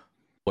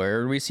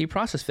 where we see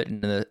process fit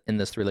in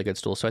this 3-legged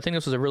stool. So I think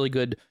this was a really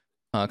good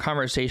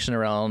conversation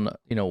around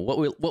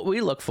what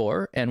we look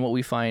for and what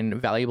we find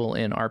valuable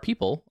in our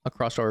people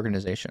across our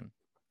organization.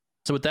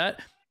 So with that,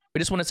 we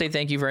just want to say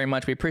thank you very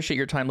much. We appreciate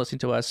your time listening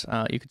to us.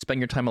 You could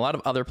spend your time a lot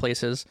of other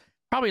places,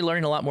 probably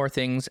learning a lot more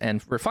things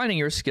and refining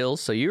your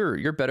skills so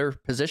you're better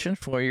positioned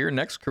for your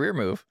next career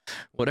move,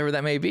 whatever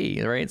that may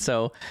be, right?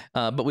 So,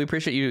 but we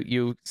appreciate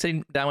you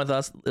sitting down with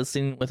us,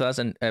 listening with us,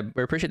 and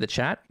we appreciate the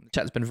chat. The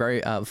chat's been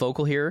very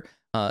vocal here,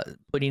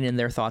 putting in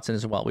their thoughts in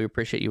as well. We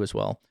appreciate you as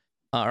well.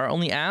 Our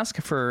only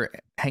ask for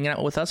hanging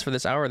out with us for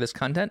this hour of this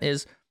content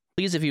is,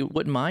 please, if you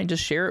wouldn't mind,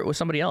 just share it with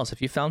somebody else.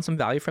 If you found some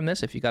value from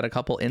this, if you got a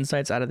couple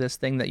insights out of this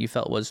thing that you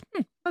felt was,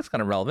 that's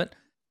kind of relevant,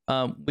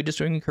 we just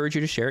encourage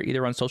you to share it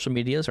either on social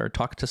medias or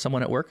talk to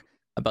someone at work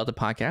about the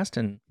podcast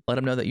and let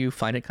them know that you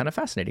find it kind of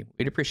fascinating.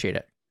 We'd appreciate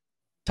it.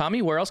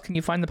 Tommy, where else can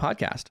you find the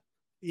podcast?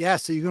 Yeah,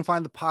 so you can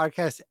find the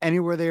podcast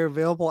anywhere they're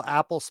available: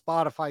 Apple,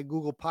 Spotify,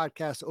 Google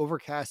Podcasts,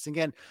 Overcast.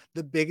 Again,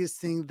 the biggest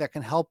thing that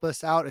can help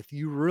us out, if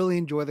you really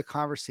enjoy the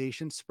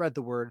conversation, spread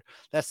the word.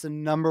 That's the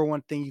number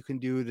one thing you can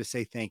do to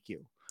say thank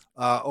you.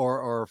 And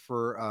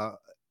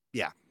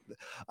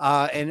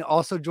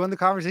also join the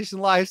conversation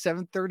live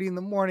 7:30 in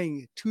the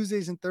morning,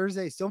 Tuesdays and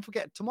Thursdays. Don't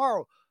forget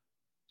tomorrow,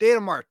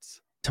 Data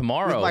Marts.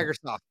 Tomorrow,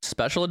 Microsoft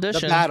special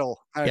edition, the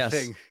battle kind of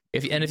thing.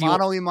 If you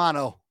mano y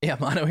mano. Yeah,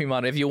 mano y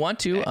mano. If you want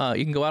to,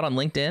 you can go out on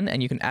LinkedIn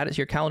and you can add it to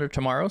your calendar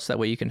tomorrow, so that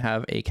way you can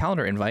have a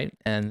calendar invite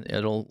and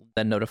it'll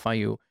then notify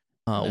you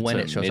when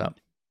it shows up.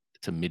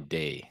 It's a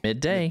midday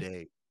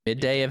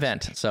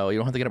event, so you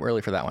don't have to get up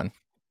early for that one.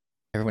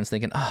 Everyone's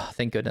thinking, oh,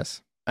 thank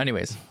goodness.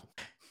 Anyways,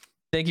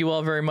 thank you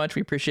all very much.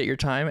 We appreciate your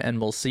time, and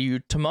we'll see you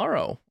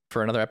tomorrow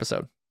for another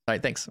episode. All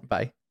right, thanks.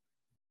 Bye.